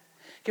at that?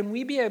 Can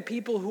we be a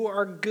people who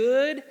are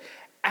good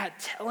at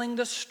telling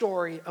the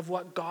story of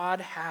what God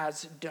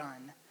has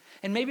done?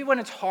 And maybe when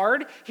it's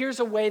hard,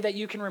 here's a way that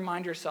you can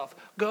remind yourself.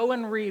 Go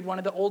and read one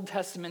of the Old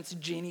Testament's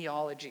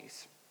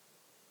genealogies.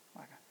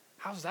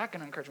 How's that going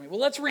to encourage me? Well,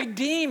 let's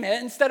redeem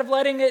it instead of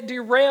letting it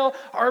derail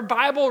our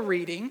Bible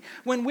reading.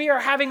 When we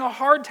are having a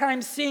hard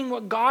time seeing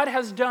what God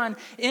has done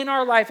in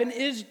our life and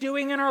is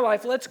doing in our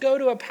life, let's go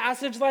to a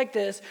passage like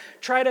this,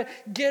 try to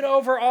get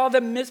over all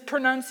the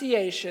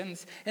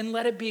mispronunciations, and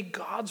let it be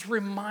God's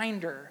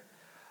reminder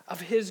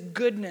of his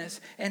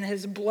goodness and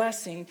his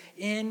blessing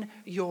in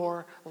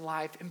your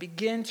life, and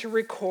begin to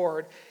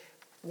record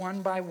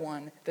one by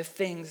one the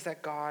things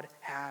that God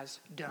has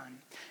done.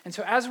 And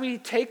so as we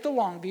take the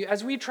long view,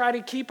 as we try to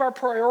keep our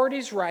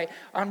priorities right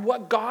on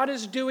what God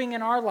is doing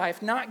in our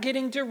life, not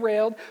getting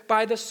derailed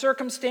by the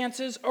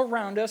circumstances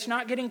around us,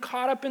 not getting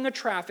caught up in the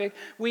traffic,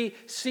 we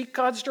seek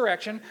God's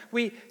direction,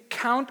 we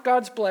count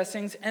God's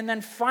blessings, and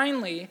then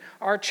finally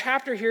our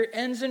chapter here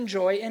ends in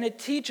joy, and it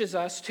teaches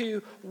us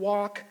to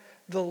walk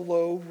the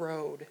low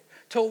road.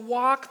 To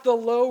walk the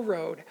low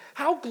road.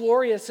 How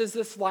glorious is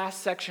this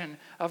last section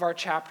of our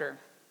chapter?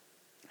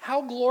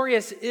 How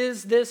glorious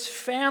is this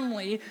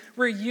family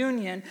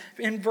reunion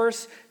in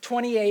verse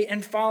 28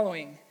 and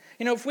following?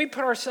 You know, if we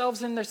put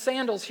ourselves in their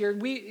sandals here,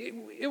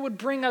 it would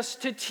bring us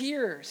to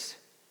tears.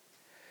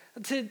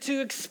 To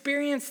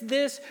experience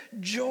this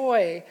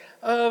joy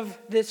of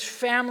this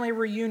family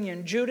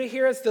reunion. Judah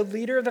here is the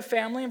leader of the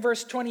family in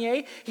verse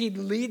 28. He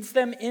leads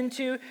them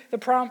into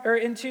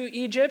into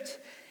Egypt,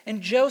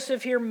 and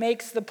Joseph here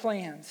makes the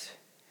plans,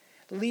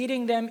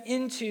 leading them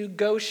into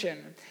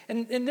Goshen.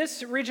 And in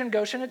this region,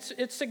 Goshen,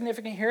 it's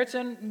significant here. It's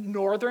in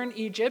northern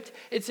Egypt.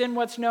 It's in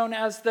what's known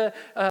as the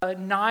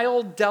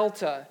Nile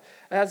Delta.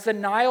 As the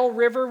Nile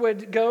River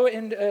would go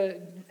and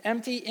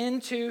empty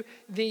into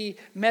the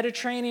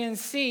Mediterranean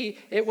Sea,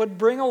 it would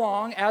bring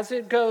along, as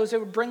it goes, it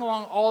would bring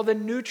along all the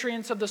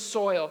nutrients of the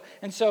soil.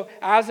 And so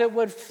as it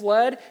would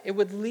flood, it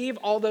would leave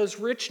all those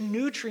rich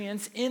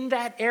nutrients in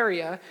that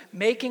area,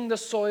 making the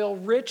soil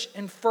rich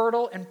and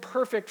fertile and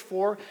perfect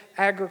for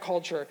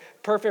agriculture.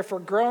 Perfect for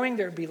growing.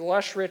 There would be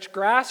lush, rich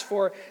grass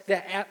for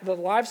the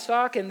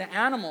livestock and the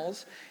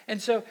animals.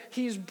 And so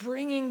he's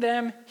bringing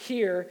them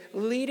here,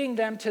 leading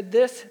them to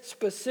this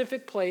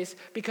specific place,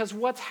 because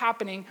what's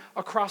happening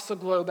across the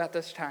globe at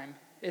this time?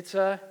 It's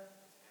a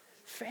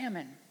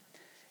famine.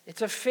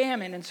 It's a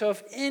famine. And so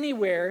if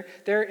anywhere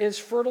there is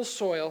fertile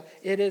soil,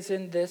 it is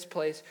in this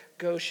place,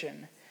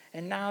 Goshen.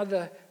 And now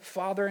the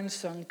father and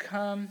son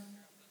come.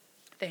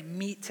 They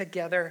meet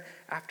together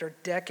after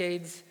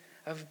decades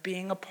of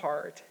being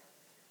apart.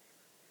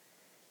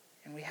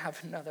 And we have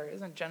another.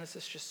 Isn't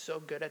Genesis just so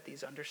good at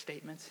these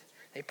understatements?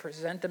 They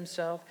present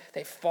themselves,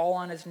 they fall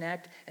on his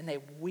neck, and they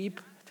weep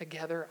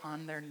together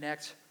on their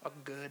necks a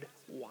good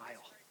while.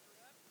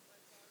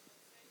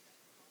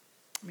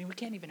 I mean, we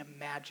can't even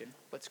imagine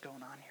what's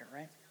going on here,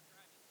 right?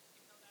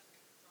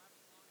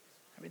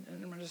 I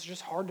mean, it's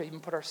just hard to even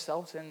put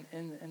ourselves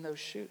in those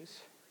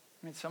shoes.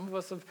 I mean, some of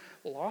us have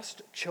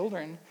lost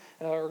children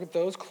or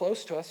those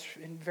close to us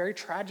in very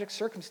tragic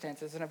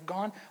circumstances and have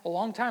gone a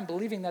long time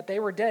believing that they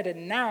were dead,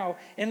 and now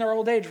in their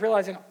old age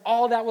realizing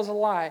all that was a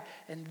lie,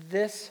 and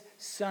this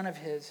son of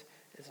his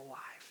is alive.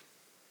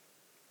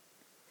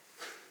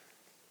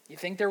 You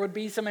think there would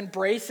be some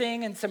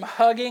embracing and some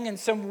hugging and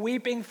some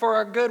weeping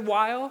for a good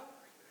while?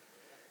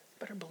 You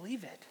better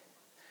believe it.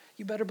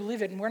 You better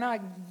believe it. And we're not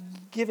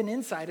given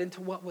insight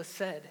into what was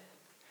said.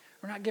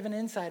 We're not given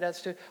insight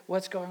as to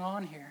what's going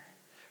on here.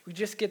 We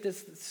just get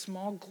this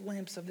small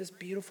glimpse of this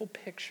beautiful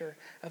picture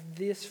of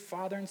this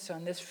father and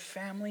son, this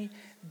family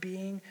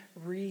being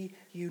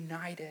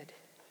reunited.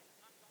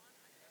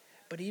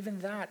 But even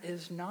that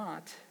is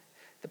not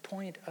the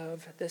point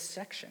of this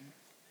section.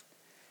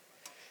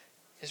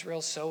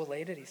 Israel's so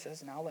elated, he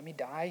says, now let me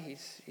die.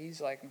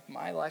 He's like,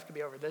 my life could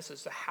be over. This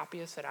is the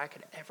happiest that I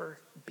could ever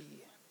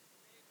be.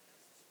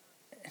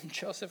 And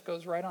Joseph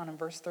goes right on in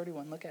verse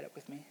 31. Look at it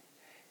with me.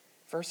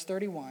 Verse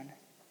 31.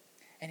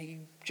 And he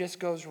just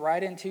goes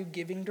right into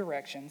giving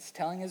directions,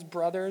 telling his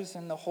brothers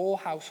and the whole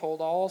household,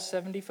 all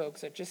 70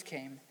 folks that just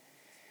came.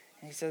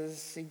 And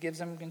he gives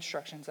them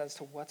instructions as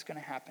to what's going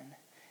to happen.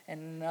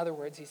 And in other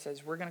words, he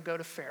says, we're going to go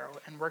to Pharaoh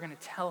and we're going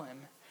to tell him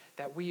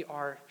that we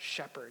are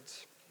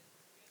shepherds.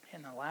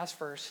 In the last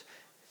verse,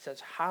 it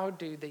says, how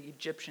do the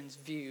Egyptians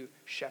view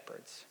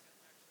shepherds?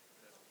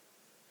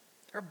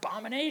 They're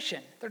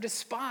abomination. They're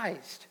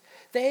despised.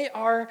 They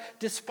are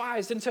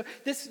despised. And so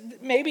this,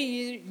 maybe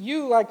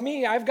you like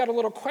me, I've got a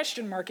little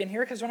question mark in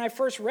here, because when I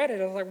first read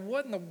it, I was like,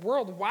 what in the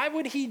world? Why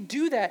would he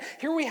do that?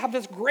 Here we have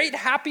this great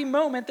happy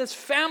moment. This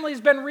family's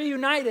been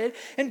reunited.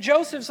 And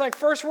Joseph's like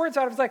first words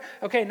out of it was like,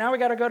 okay, now we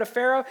got to go to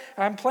Pharaoh.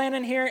 I'm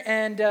planning here,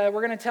 and we're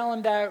going to tell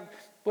him that,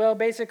 well,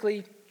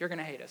 basically, you're going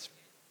to hate us.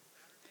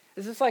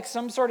 Is this like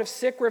some sort of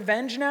sick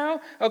revenge now?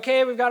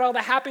 Okay, we've got all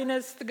the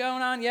happiness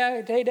going on.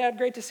 Yeah, hey, Dad,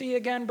 great to see you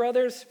again,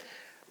 brothers.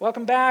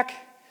 Welcome back.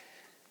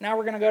 Now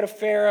we're going to go to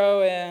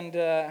Pharaoh, and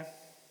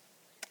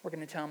we're going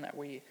to tell him that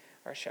we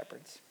are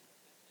shepherds.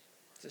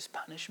 Is this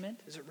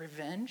punishment? Is it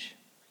revenge?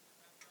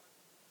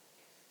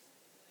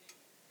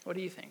 What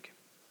do you think?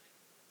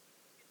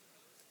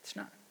 It's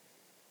not.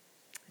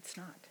 It's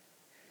not.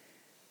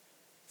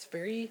 It's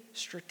very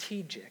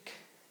strategic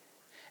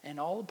and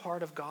all a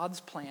part of God's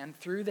plan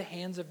through the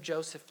hands of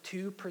Joseph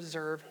to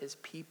preserve his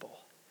people.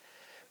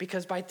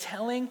 Because by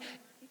telling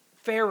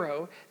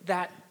Pharaoh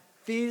that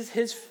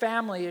his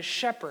family is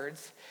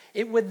shepherds,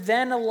 it would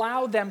then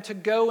allow them to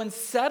go and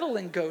settle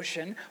in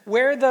Goshen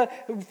where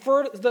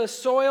the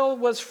soil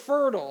was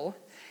fertile,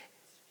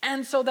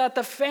 and so that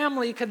the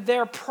family could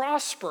there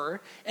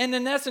prosper and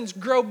in essence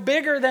grow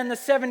bigger than the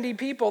 70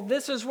 people.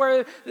 This is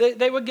where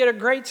they would get a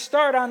great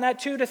start on that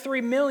 2 to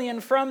 3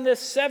 million from this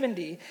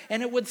 70,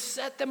 and it would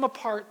set them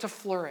apart to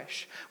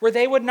flourish, where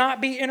they would not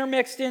be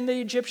intermixed in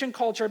the Egyptian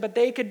culture, but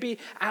they could be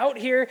out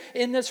here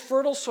in this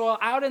fertile soil,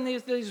 out in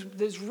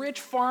these rich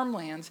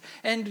farmlands,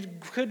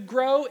 and could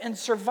grow and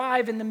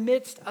survive in the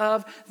midst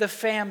of the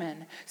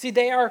famine. See,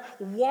 they are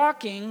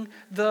walking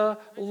the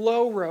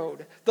low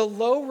road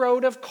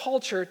of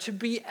culture to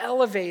be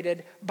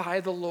elevated by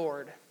the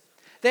Lord.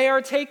 They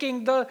are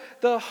taking the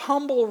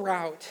humble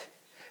route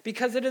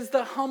because it is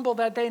the humble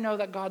that they know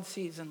that God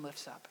sees and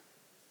lifts up.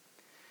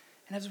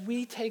 And as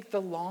we take the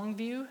long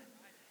view,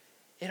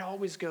 it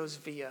always goes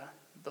via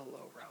the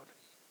low road,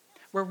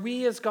 where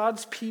we as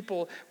God's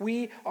people,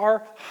 we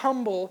are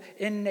humble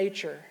in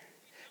nature,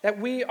 that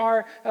we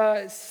are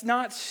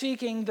not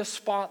seeking the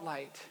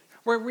spotlight,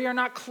 where we are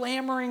not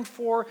clamoring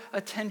for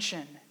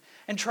attention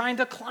and trying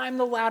to climb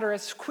the ladder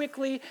as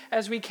quickly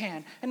as we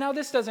can. And now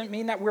this doesn't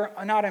mean that we're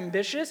not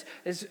ambitious.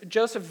 Is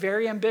Joseph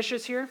very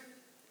ambitious here?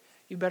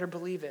 You better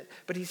believe it.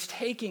 But he's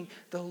taking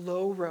the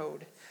low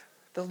road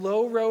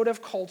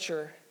of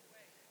culture,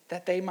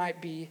 that they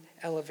might be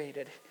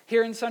elevated.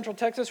 Here in Central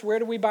Texas, where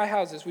do we buy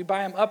houses? We buy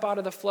them up out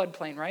of the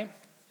floodplain, right?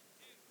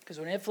 Because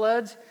when it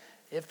floods,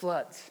 it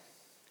floods.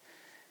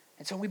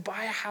 And so we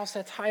buy a house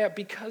that's high up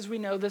because we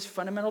know this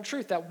fundamental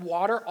truth, that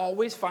water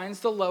always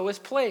finds the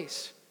lowest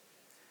place.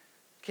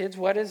 Kids,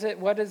 what is it?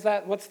 What is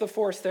that? What's the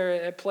force there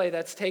at play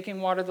that's taking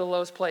water to the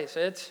lowest place?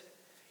 It's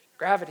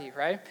gravity,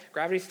 right?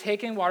 Gravity's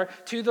taking water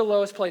to the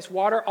lowest place.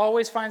 Water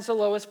always finds the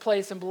lowest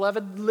place, and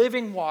beloved,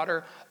 living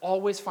water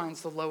always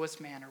finds the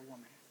lowest man or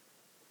woman.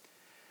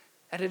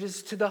 And it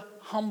is to the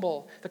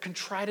humble, the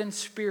contrite in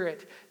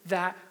spirit,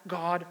 that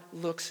God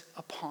looks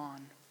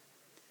upon.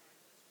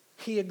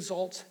 He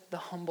exalts the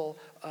humble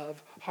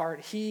of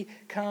heart. He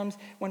comes,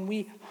 when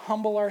we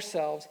humble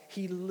ourselves,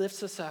 he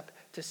lifts us up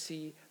to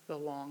see the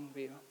long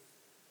view.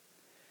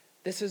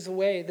 This is the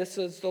way,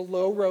 the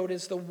low road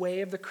is the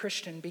way of the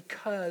Christian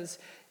because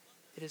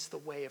it is the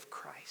way of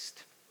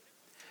Christ.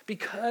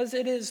 Because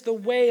it is the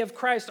way of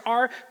Christ,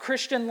 our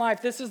Christian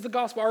life, this is the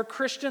gospel, our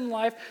Christian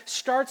life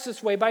starts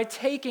this way by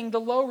taking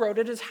the low road.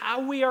 It is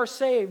how we are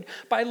saved,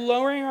 by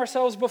lowering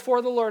ourselves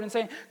before the Lord and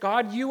saying,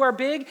 God, you are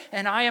big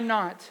and I am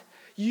not.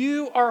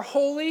 You are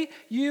holy,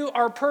 you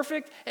are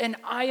perfect, and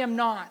I am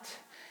not.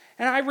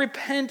 And I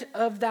repent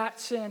of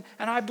that sin,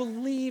 and I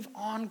believe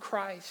on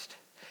Christ.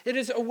 It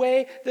is a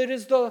way that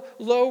is the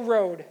low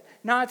road.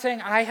 Not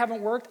saying I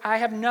haven't worked, I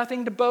have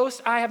nothing to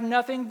boast, I have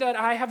nothing that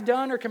I have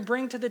done or can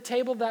bring to the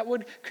table that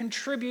would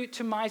contribute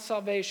to my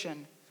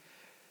salvation.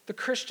 The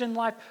Christian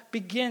life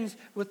begins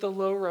with the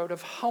low road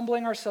of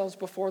humbling ourselves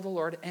before the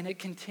Lord, and it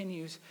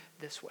continues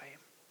this way.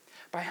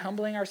 By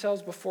humbling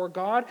ourselves before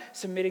God,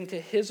 submitting to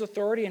his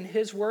authority and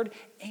his word,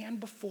 and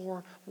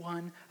before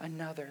one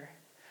another.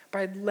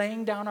 By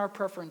laying down our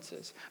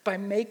preferences, by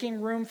making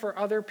room for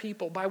other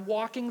people, by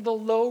walking the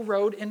low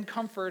road in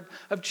comfort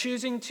of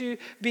choosing to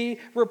be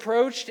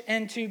reproached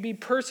and to be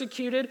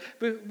persecuted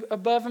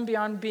above and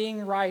beyond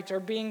being right or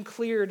being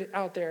cleared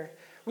out there,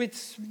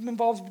 which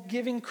involves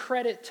giving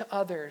credit to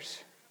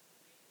others,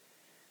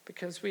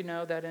 because we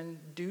know that in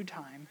due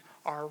time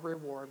our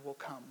reward will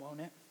come,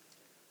 won't it?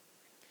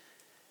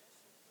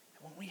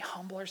 When we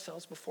humble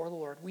ourselves before the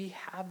Lord, we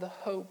have the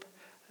hope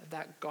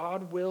that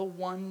God will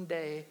one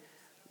day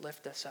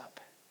lift us up.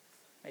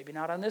 Maybe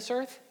not on this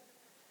earth,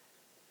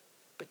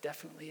 but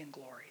definitely in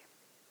glory.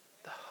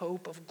 The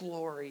hope of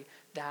glory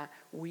that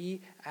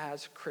we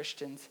as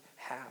Christians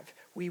have.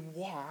 We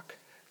walk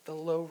the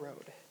low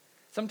road.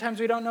 Sometimes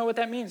we don't know what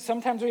that means.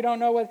 Sometimes we don't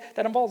know what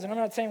that involves. And I'm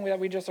not saying that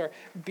we just are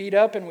beat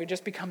up and we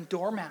just become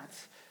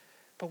doormats.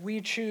 But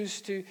we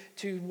choose to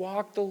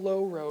walk the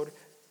low road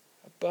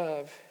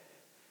above,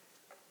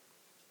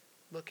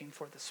 looking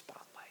for the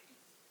spotlight.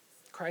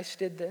 Christ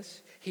did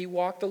this. He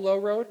walked the low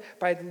road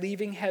by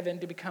leaving heaven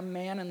to become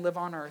man and live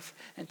on earth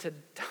and to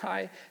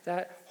die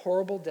that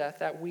horrible death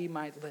that we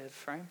might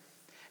live, right?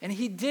 And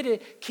he did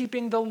it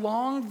keeping the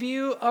long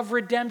view of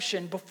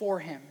redemption before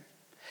him.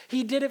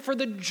 He did it for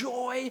the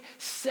joy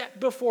set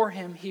before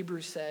him,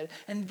 Hebrews said.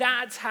 And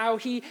that's how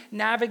he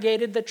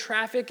navigated the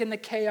traffic and the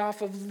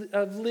chaos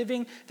of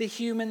living the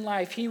human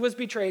life. He was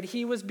betrayed,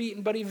 he was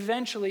beaten, but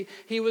eventually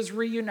he was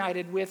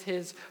reunited with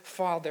his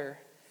Father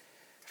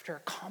after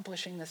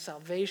accomplishing the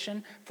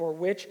salvation for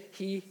which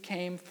he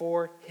came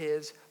for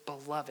his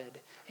beloved.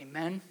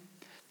 Amen?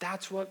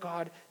 That's what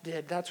God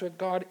did. That's what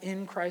God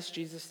in Christ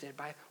Jesus did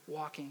by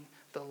walking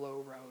the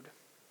low road.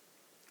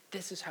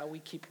 This is how we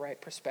keep right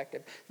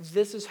perspective.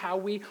 This is how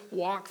we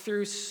walk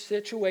through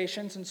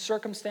situations and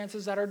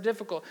circumstances that are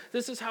difficult.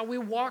 This is how we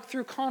walk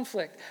through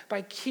conflict,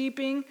 by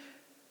keeping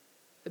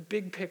the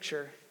big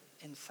picture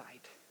in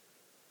sight.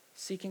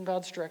 Seeking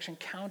God's direction,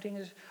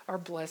 counting our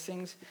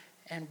blessings,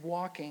 and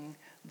walking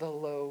the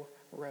low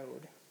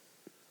road.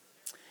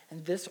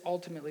 And this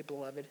ultimately,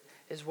 beloved,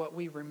 is what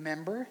we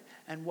remember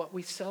and what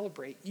we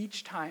celebrate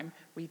each time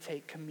we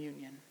take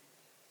communion.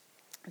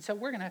 And so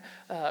we're going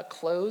to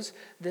close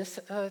this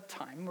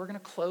time. We're going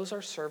to close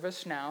our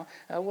service now.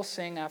 We'll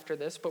sing after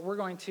this, but we're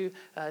going to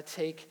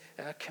take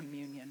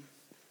communion.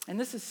 And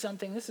this is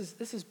something, this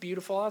is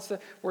beautiful. As the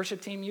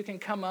worship team, you can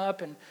come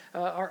up and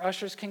our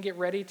ushers can get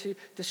ready to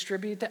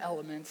distribute the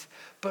elements.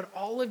 But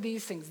all of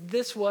these things,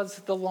 this was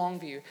the long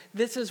view.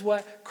 This is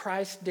what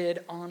Christ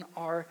did on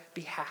our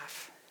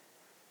behalf.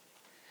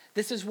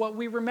 This is what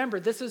we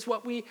remember. This is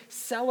what we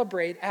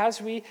celebrate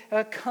as we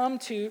come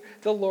to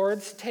the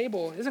Lord's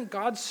table. Isn't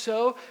God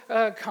so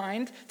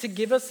kind to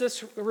give us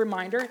this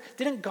reminder?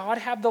 Didn't God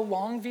have the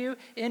long view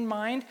in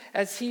mind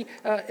as he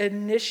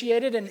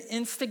initiated and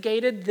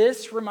instigated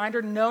this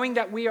reminder, knowing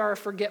that we are a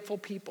forgetful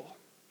people?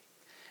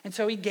 And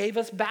so he gave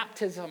us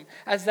baptism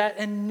as that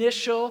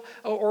initial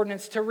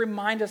ordinance to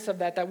remind us of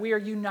that we are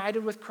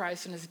united with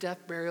Christ in his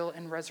death, burial,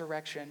 and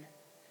resurrection.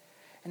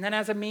 And then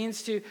as a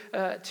means to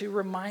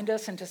remind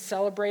us and to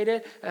celebrate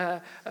it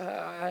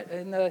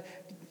in the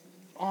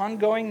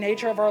ongoing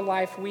nature of our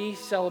life, we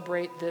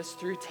celebrate this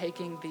through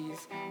taking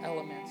these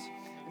elements.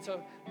 And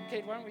so,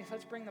 Kate,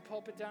 let's bring the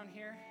pulpit down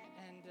here,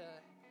 and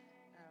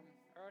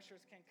our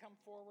ushers can come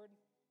forward.